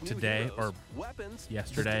unlock out new today, heroes, or weapons,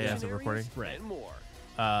 yesterday as of recording. legendaries, and more.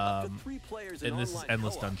 Up to 3 players in And this is online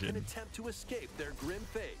Endless co-op can Dungeon. attempt to escape their grim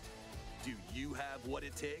fate. Do you have what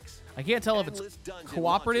it takes? I can't tell if it's Endless Dungeon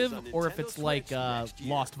cooperative launches on or if Nintendo it's like Switch next year.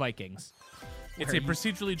 Lost Vikings. It's a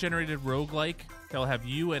procedurally generated roguelike that'll have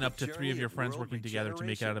you and up to 3 of your friends working together to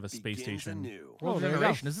make it out of a space station. World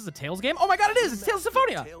Generation. Is this a Tales game? Oh my god, it is! It's Tales of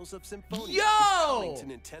Symphonia! Tales of Symphonia Yo! is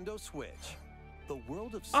coming to Nintendo Switch. The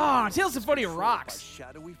world of Ah, Symphonia Tales of is Symphonia controlled rocks. by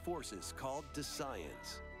shadowy forces called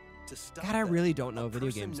Descience. To stop God, I them, really don't know a video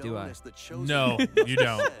person games, do known I? as the Chosen No, One you must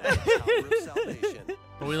don't. ascend the Tower of Salvation.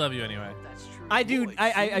 But we love you anyway. I do.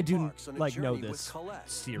 I do embarks on a like know journey with this Colette.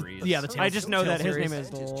 series. Yeah, the I Tales- just know that his Tales name is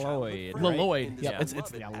series. Lloyd. right? Lloyd. In Yeah, this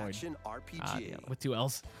it's beloved Lloyd. action RPG. damn it. With 2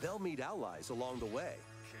 L's. They'll meet allies along the way,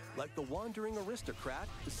 like the wandering aristocrat,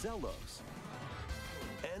 the Zellos,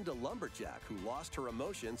 and a lumberjack who lost her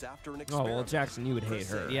emotions after an Oh experiment. well, Jackson, you would hate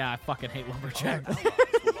her. Yeah, I fucking hate Lumberjack. Allies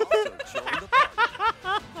will also join the party.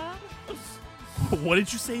 What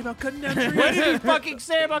did you say about cutting down trees? What did you fucking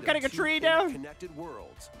say about Fate cutting a of tree two down? Connected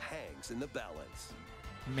worlds hangs in the balance.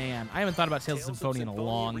 Man, I haven't thought about Tales of Tales Symphonia in a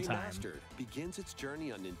long time. Remastered begins its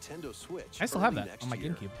journey on Nintendo Switch. I still have early that next on my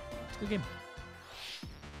year. GameCube. It's a good game.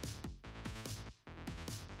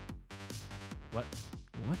 What?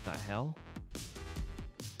 What the hell?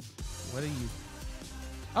 What are you?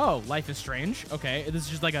 Oh, Life is Strange. Okay, this is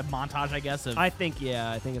just like a montage, I guess, of, I think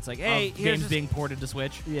it's like, hey, of here's games just, being ported to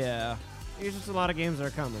Switch. yeah, here's just a lot of games that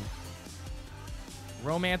are coming.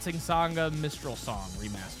 Romancing Saga Mistral Song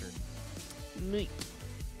remastered. Neat.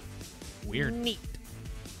 Weird. Neat.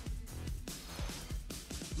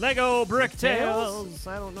 Lego Brick Tales? Tales.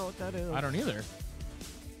 I don't know what that is. I don't either.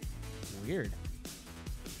 Weird.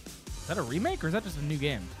 Is that a remake or is that just a new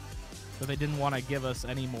game that they didn't want to give us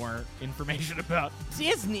any more information about?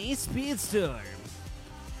 Disney Speedstorm.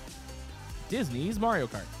 Disney's Mario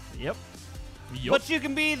Kart. Yep. But you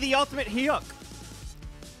can be the ultimate Hyuk.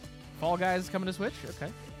 Fall Guys coming to Switch.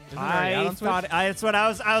 Okay. Isn't it already out I on Switch? thought that's what I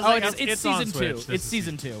was. I was Oh, like, it's on season Switch. 2. This It's is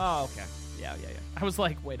season 2. oh, okay. Yeah. I was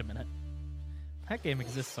like, wait a minute. That game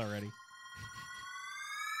exists already.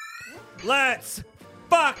 Let's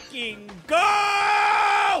fucking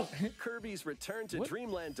go! Kirby's Return to What?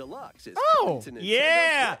 Dreamland Deluxe is Oh, coming to Nintendo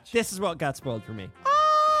Yeah, Switch. this is what got spoiled for me.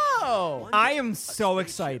 Oh! I am A so spaceship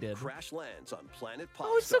excited. Crash lands on planet Popstar.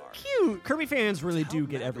 Oh, it's so cute. Kirby fans really How do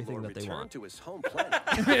get Mandalore everything that they returned want. to his home planet.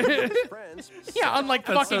 His friends Yeah, unlike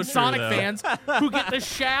That's fucking so true, Sonic though. fans who get the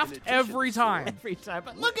shaft every time. Every time.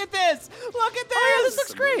 But look at this! Look at this! Oh, yeah, this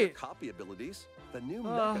looks familiar great. Copy abilities. The new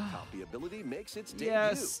Mecha Copy ability makes its debut.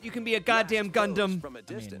 Yes, you can be a goddamn Blast foes Gundam. from a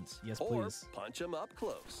distance, yes, or please. punch 'em up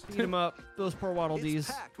close. Beat 'em up. Those poor Waddle It's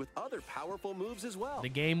Dees. packed with other powerful moves as well. The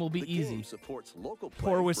game will be The easy. game supports local play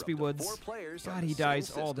Poor for Wispy up to Woods. 4 players on God, the he same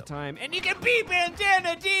dies all the system. time. And you can beat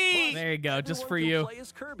Bandana D! There you go, just for Everyone you. can play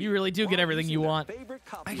as Kirby You really do get while everything using you their want. favorite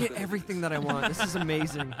copy I get abilities. everything that I want. This is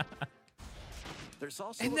amazing. There's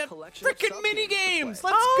also And a the collection of freaking sub mini games.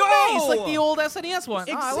 Let's play. go! Nice, like the old SNES one.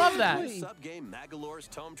 Oh, I love that. Sub-game Magalore's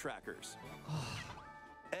Tome Trackers.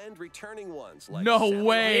 And returning ones like No Samurai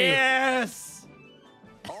way. Yes.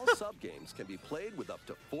 All sub-games can be played with up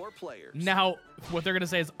to 4 players. Now, what they're going to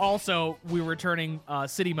say is also we're returning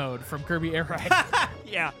City Mode from Kirby Air Ride.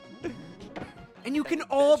 Yeah. And you can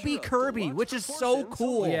all be Kirby, which is so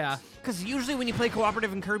cool. Yeah. Because usually when you play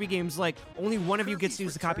cooperative in Kirby games, like, only one of you gets to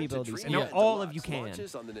use the copy abilities, and now all of you can.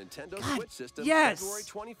 On the Nintendo God, Switch system, yes. February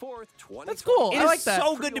 24th, 2020. That's cool. It I is like that.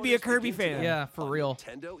 so good to be a Kirby fan. Yeah, for real.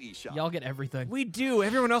 Nintendo eShop. Y'all get everything. We do.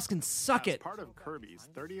 Everyone else can suck As it. part of Kirby's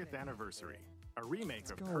 30th anniversary, a remake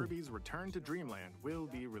of Kirby's Return to Dreamland will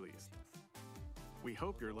be released. We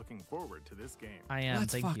hope you're looking forward to this game. I am.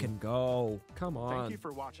 Let's Thank fucking go. Come on. Thank you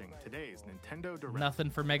for watching today's Nintendo Direct.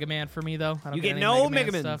 Nothing for Mega Man for me, though. I don't You get any no Mega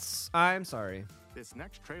Mega Man Mans. stuff. I'm sorry. This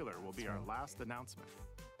next trailer will be our last announcement.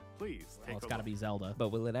 Please take Well, it's a got to look. be Zelda. But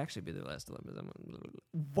will it actually be the last of them?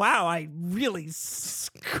 Wow, I really...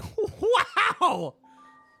 Wow!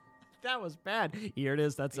 That was bad. Here it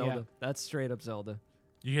is. That's Zelda. Yeah. That's straight up Zelda.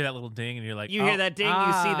 You hear that little ding, and you're like, You oh, hear that ding, you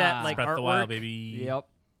see that like Breath of the artwork. Wild, baby. Yep.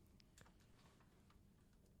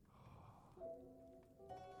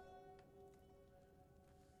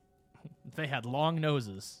 They had long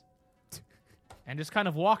noses and just kind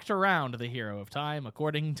of walked around the hero of time,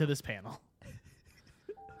 according to this panel.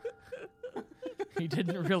 He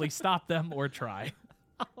didn't really stop them or try.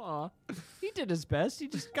 Aw. He did his best. He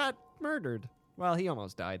just got murdered. Well, he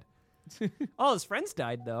almost died. All his friends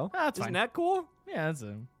died, though. That's Isn't fine. that cool? Yeah, that's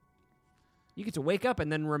him. You get to wake up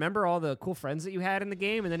and then remember all the cool friends that you had in the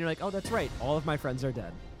game, and then you're like, oh, that's right. All of my friends are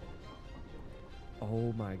dead.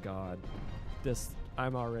 Oh, my God.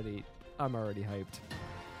 I'm already hyped.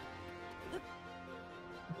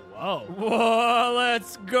 Whoa. Whoa,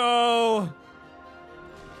 let's go.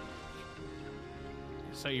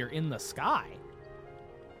 So you're in the sky.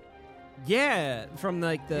 Yeah, from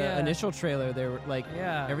like the Yeah. initial trailer, they were like,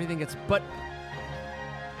 Yeah. everything gets. But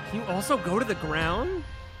can you also go to the ground?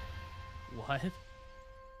 What?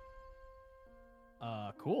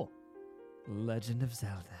 Cool. Legend of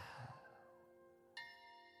Zelda.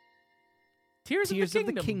 Tears of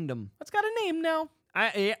the Kingdom. That's got a name now.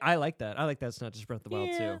 I like that. I like that. It's not just Breath of the Wild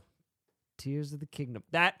Yeah. too. Tears of the Kingdom.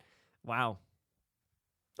 Wow.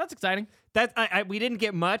 That's exciting. That we didn't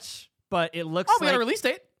get much, but it looks Oh, we like got a release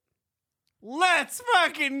date. Let's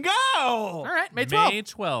fucking go! All right, May 12th. May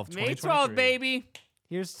 12th, May 12th, baby.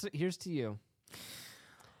 Here's to you.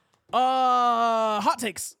 Hot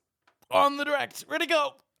takes on the direct. Ready to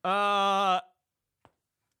go.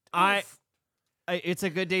 It's a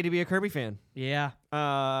good day to be a Kirby fan. Yeah.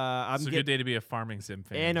 It's a good day to be a farming sim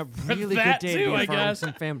fan. And a really good That day too, to be I a farming guess.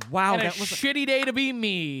 sim fan. Wow, And that a was shitty day to be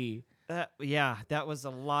me. that was a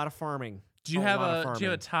lot of farming. do you have lot of do you farming.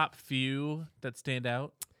 have a top few that stand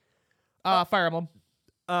out? Fire Emblem.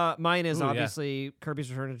 Mine is Ooh, yeah. obviously Kirby's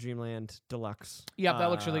Return to Dreamland Deluxe. Yep, that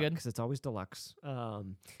looks really good. because it's always deluxe.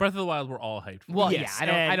 Breath of the Wild, we're all hyped for. Well, Yes,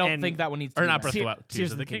 yeah, I don't and- think that one needs to Or be not there. Breath of the Wild.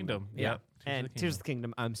 Tears of the Kingdom. Yeah, Yep. and Tears Tears of the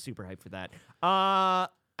Kingdom. I'm super hyped for that.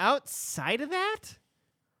 Outside of that,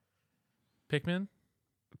 Pikmin.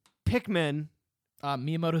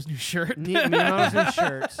 Miyamoto's new shirt. Miyamoto's new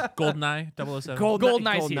shirt. GoldenEye 007.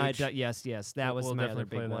 GoldenEye's GoldenEye. huge. Yes, that was We'll my other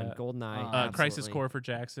definitely big play one. that. GoldenEye. Crisis absolutely. Core for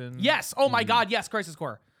Jackson. Yes. Oh my God. Yes. Crisis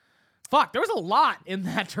Core. Fuck. There was a lot in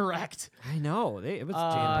that direct. I know. It was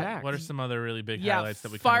jam packed. What are some other really big Yeah. highlights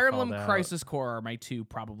that we Fire kinda Emblem, called out? Crisis Core are my two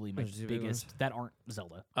probably my Those are the big biggest that aren't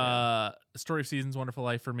Zelda. Story of Seasons, Wonderful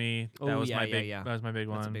Life for me. That Oh, was yeah, my yeah, big. yeah. That was my big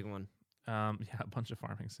one. That's a big one. Yeah, a bunch of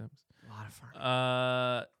farming sims. A lot of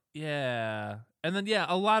farming. Yeah, and then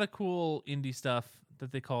a lot of cool indie stuff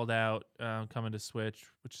that they called out coming to Switch,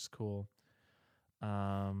 which is cool.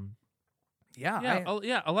 A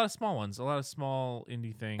lot of small ones, a lot of small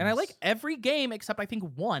indie things. And I like every game except I think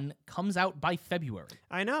one comes out by February.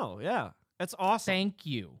 I know. Yeah, that's awesome. Thank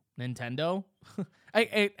you, Nintendo.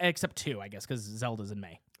 Except two, I guess, because Zelda's in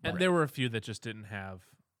May. And there were a few that just didn't have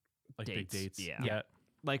like big Dates, dates yeah. yet.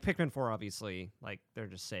 Like Pikmin 4, obviously. Like they're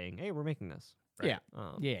just saying, "Hey, we're making this." Yeah.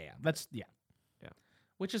 Um, Yeah. That's yeah.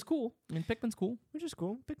 Which is cool. I mean, Pikmin's cool. Which is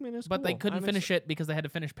cool. Pikmin is But cool. they couldn't finish it because they had to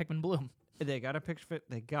finish Pikmin Bloom. They gotta finish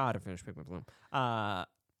Pikmin Bloom.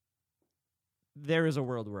 There is a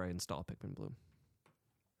world where I install Pikmin Bloom.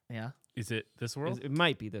 Yeah. Is it this world? It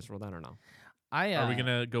might be this world. I don't know. Are we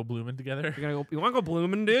gonna go blooming together? You want to go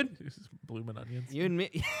blooming, dude? Blooming onions. You and me.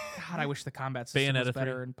 God, I wish the combat system was Bayonetta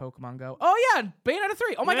better 3. in Pokemon Go. Oh yeah, Bayonetta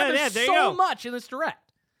 3. Oh my God, there's there you so go. much in this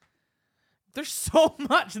direct. There's so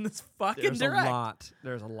much in this fucking There's direct. a lot.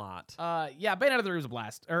 There's a lot. Yeah, Bayonetta 3 was a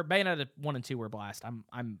blast. Or Bayonetta 1 and 2 were a blast.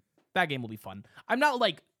 I'm that game will be fun. I'm not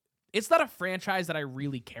like, it's not a franchise that I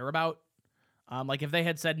really care about. Like if they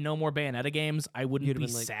had said no more Bayonetta games, I wouldn't be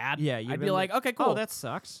sad. Yeah, I'd be like, okay, cool. Oh, that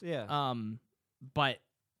sucks. Yeah. But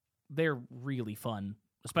they're really fun,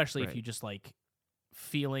 especially if you just like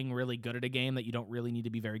feeling really good at a game that you don't really need to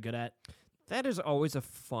be very good at. That is always a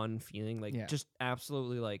fun feeling. Like just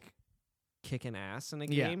absolutely like kicking ass in a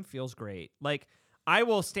game feels great. Like I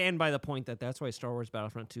will stand by the point that that's why Star Wars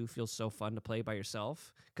Battlefront 2 feels so fun to play by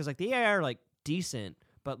yourself, because like the AI are like decent,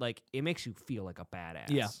 but like it makes you feel like a badass.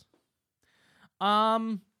 Yeah.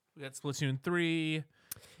 We got Splatoon 3.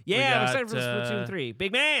 Yeah, I'm excited for Splatoon 3.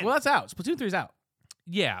 Big man. Well, that's out. Splatoon 3 is out.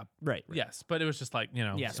 Yeah. Right. Yes, but it was just like, you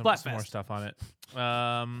know, some Splatfest. more stuff on it.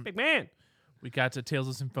 Big man. We got to Tales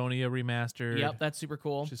of Symphonia remastered. Yep, that's super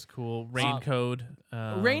cool. Which is cool. Rain Code.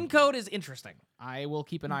 Rain Code is interesting. I will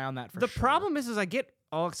keep an eye on that for the sure. problem is I get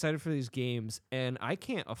all excited for these games and I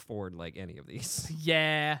can't afford like any of these.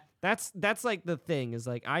 Yeah. That's like the thing is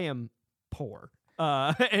like I am poor.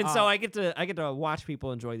 And so I get to watch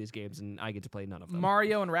people enjoy these games and I get to play none of them.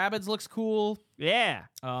 Mario and Rabbids looks cool. Yeah.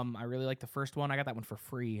 I really like the first one. I got that one for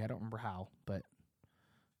free. I don't remember how, but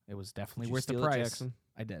it was definitely Did you worth the steal it, price. Jackson?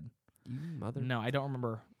 I did. You mother. No, I don't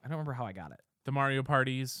remember. I don't remember how I got it. The Mario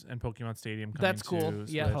parties and Pokemon Stadium coming That's cool. to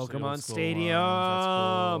Yeah. Switch. Pokemon Those cool Stadium.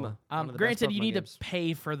 ones. That's cool. Granted, you need to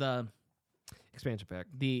pay for the expansion pack.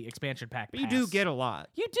 The expansion pack. But you do get a lot.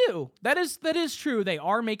 You do. That is true. They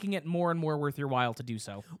are making it more and more worth your while to do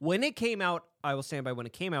so. When it came out, I will stand by. When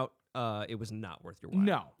it came out, it was not worth your while.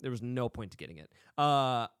 No, there was no point to getting it.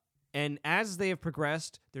 And as they have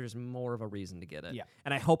progressed, there's more of a reason to get it. Yeah.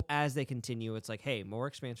 And I hope as they continue, it's like, hey, more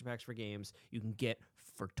expansion packs for games you can get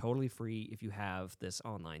for totally free if you have this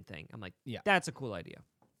online thing. I'm like, yeah, that's a cool idea.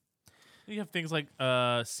 You have things like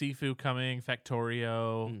Sifu coming,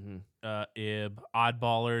 Factorio, Ib,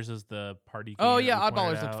 Oddballers is the party game. Oh yeah,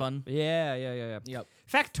 Oddballers look fun. Yeah. Yep.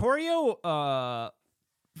 Factorio,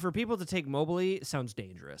 for people to take mobily sounds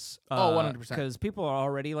dangerous. 100%. Because people are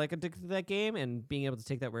already like addicted to that game, and being able to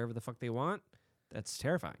take that wherever the fuck they want, that's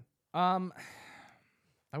terrifying. I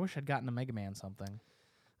wish I'd gotten a Mega Man something.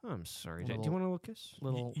 Oh, I'm sorry. Do you want a little kiss?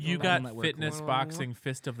 You got Fitness Boxing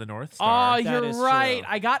Fist of the North Star. Oh, you're right.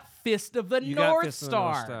 I got Fist of the North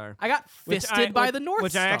Star. I got fisted by the North Star.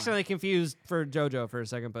 Which I accidentally confused for JoJo for a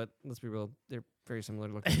second, but let's be real. They're very similar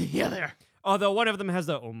looking. Yeah, they are. Although one of them has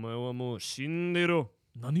the Omo Shinderu.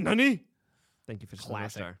 Nani? Thank you for the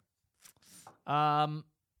North Star.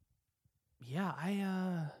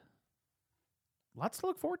 Yeah, lots to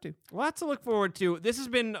look forward to. Lots to look forward to. This has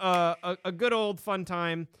been a good old fun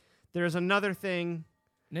time. There's another thing.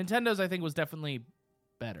 Nintendo's, I think, was definitely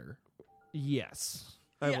better. Yes.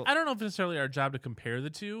 I don't know if necessarily our job to compare the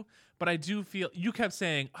two, but I do feel you kept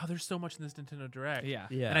saying, "Oh, there's so much in this Nintendo Direct." Yeah.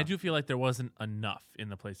 And I do feel like there wasn't enough in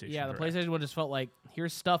the PlayStation. Yeah, the Direct. PlayStation one just felt like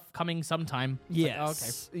here's stuff coming sometime. It's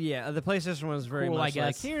Yes. like, okay. Yeah, the PlayStation one was very Cool, much I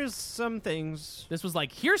guess. like, here's some things. This was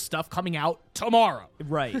like, here's stuff coming out tomorrow.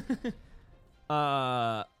 Right.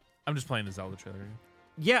 I'm just playing the Zelda trailer.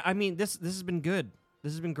 Yeah, I mean, this has been good.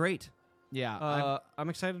 This has been great. Yeah. I'm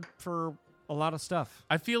excited for a lot of stuff.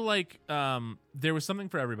 I feel like there was something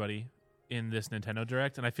for everybody in this Nintendo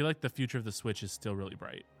Direct, and I feel like the future of the Switch is still really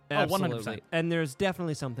bright. Absolutely. 100%. And there's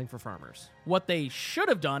definitely something for farmers. What they should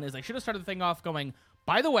have done is they should have started the thing off going,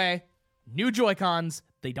 by the way, new Joy-Cons,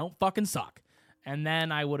 they don't fucking suck. And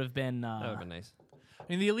then I would have been... that would have been nice. I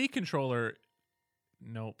mean, the Elite controller...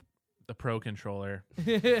 Nope. The Pro controller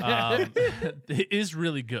is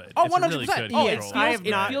really good. Oh, it's 100%. A really good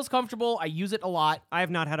It feels comfortable. I use it a lot. I have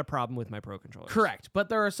not had a problem with my Pro controller. Correct. But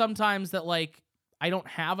there are some times that, like, I don't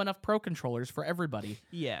have enough Pro controllers for everybody.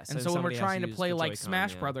 Yes. And so when we're trying to play, like,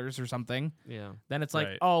 Smash Brothers or something, then it's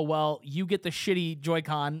like, oh, well, you get the shitty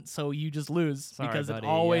Joy-Con, so you just lose because buddy. it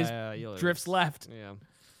always you'll drifts lose. left.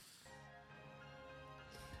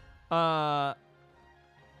 Yeah.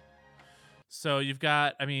 So you've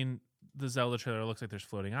got, I mean, the Zelda trailer looks like there's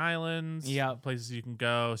floating islands, places you can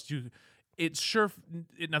go. So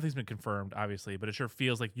nothing's been confirmed, obviously, but it sure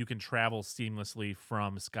feels like you can travel seamlessly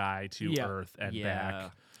from Sky to Earth and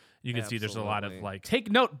back. You can see there's a lot of like.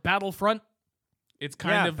 Take note, Battlefront. It's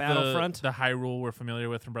kind of Battlefront. the Hyrule we're familiar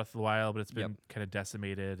with from Breath of the Wild, but it's been kind of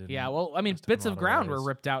decimated. And well, I mean, bits of ground were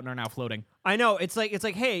ripped out and are now floating. I know. It's like,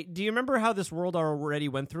 hey, do you remember how this world already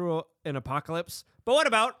went through an apocalypse? But what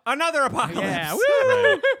about another apocalypse? Yeah,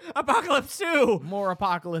 woo! Apocalypse 2! More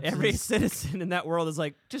apocalypse. Every citizen in that world is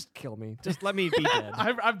like, just kill me. Just let me be dead.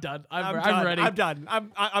 I'm done. I'm done. ready. I'm done.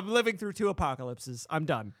 I'm living through 2 apocalypses. I'm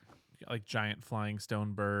done. Like giant flying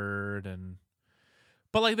stone bird and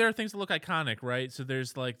But like there are things that look iconic, right? So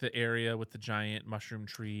there's like the area with the giant mushroom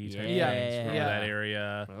tree. Type things, remember that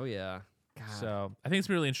area. Oh yeah. God. So I think it's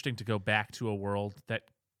really interesting to go back to a world that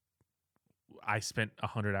I spent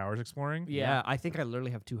 100 hours exploring. Yeah, I think I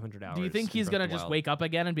literally have 200 hours. Do you think he's in gonna Breath of the just Wild. wake up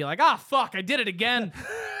again and be like, fuck, I did it again?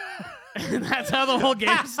 And that's how the whole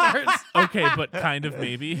game starts. Okay, but kind of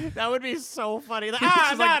maybe. That would be so funny. Like,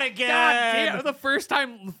 She's not like, again. God damn, the first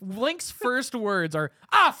time Link's first words are,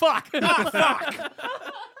 fuck. Fuck.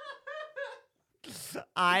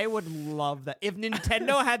 I would love that. If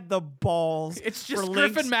Nintendo had the balls, It's just for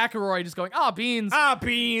Griffin Link's- McElroy just going, beans.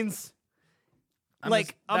 Beans.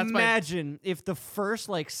 That's Imagine if the first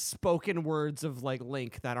spoken words of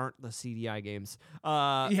Link that aren't the CDI games.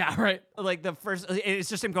 Yeah, right. Like the first, it's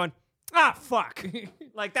just him going, fuck.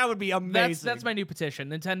 That would be amazing. That's my new petition.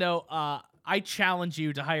 Nintendo, I challenge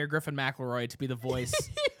you to hire Griffin McElroy to be the voice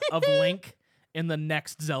of Link in the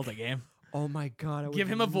next Zelda game. Oh my god! I would Give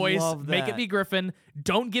him a voice. love Make it that. be Griffin.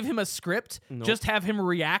 Don't give him a script. Nope. Just have him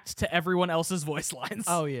react to everyone else's voice lines.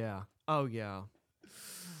 Oh yeah. Oh yeah.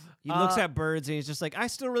 He looks at birds and he's just like, I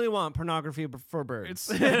still really want pornography for birds.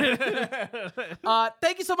 Thank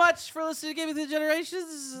you so much for listening to Gaming Through the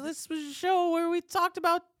Generations. This was a show where we talked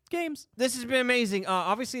about games. This has been amazing.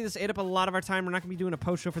 Obviously, this ate up a lot of our time. We're not going to be doing a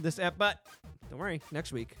post show for this ep, but don't worry.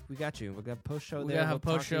 Next week, we got you. We'll have a post show there. gotta have a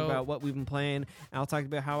We'll post talk show about what we've been playing. I'll talk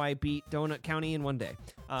about how I beat Donut County in one day.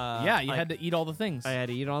 You had to eat all the things. I had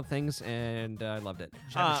to eat all the things, and I loved it. You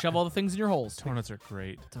had to shove all the things in your holes. Donuts are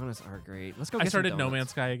great. Donuts are great. Let's go. I get some started No donuts. Man's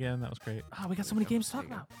Sky again. That was great. Oh, we got so many games to talk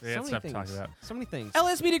about. Yeah, so many stuff to things. talk about. So many things.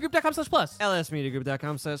 LSMediaGroup.com/plus.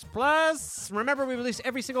 LSMediaGroup.com/plus. Remember, we release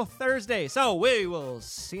every single Thursday, so we will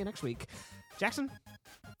see you next week. Jackson,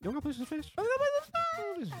 you want to play some Smash?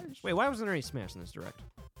 Wait, why wasn't there any Smash in this direct?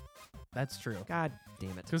 That's true. God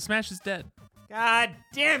damn it. Because Smash is dead. God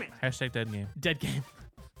damn it. #dead game. Dead game.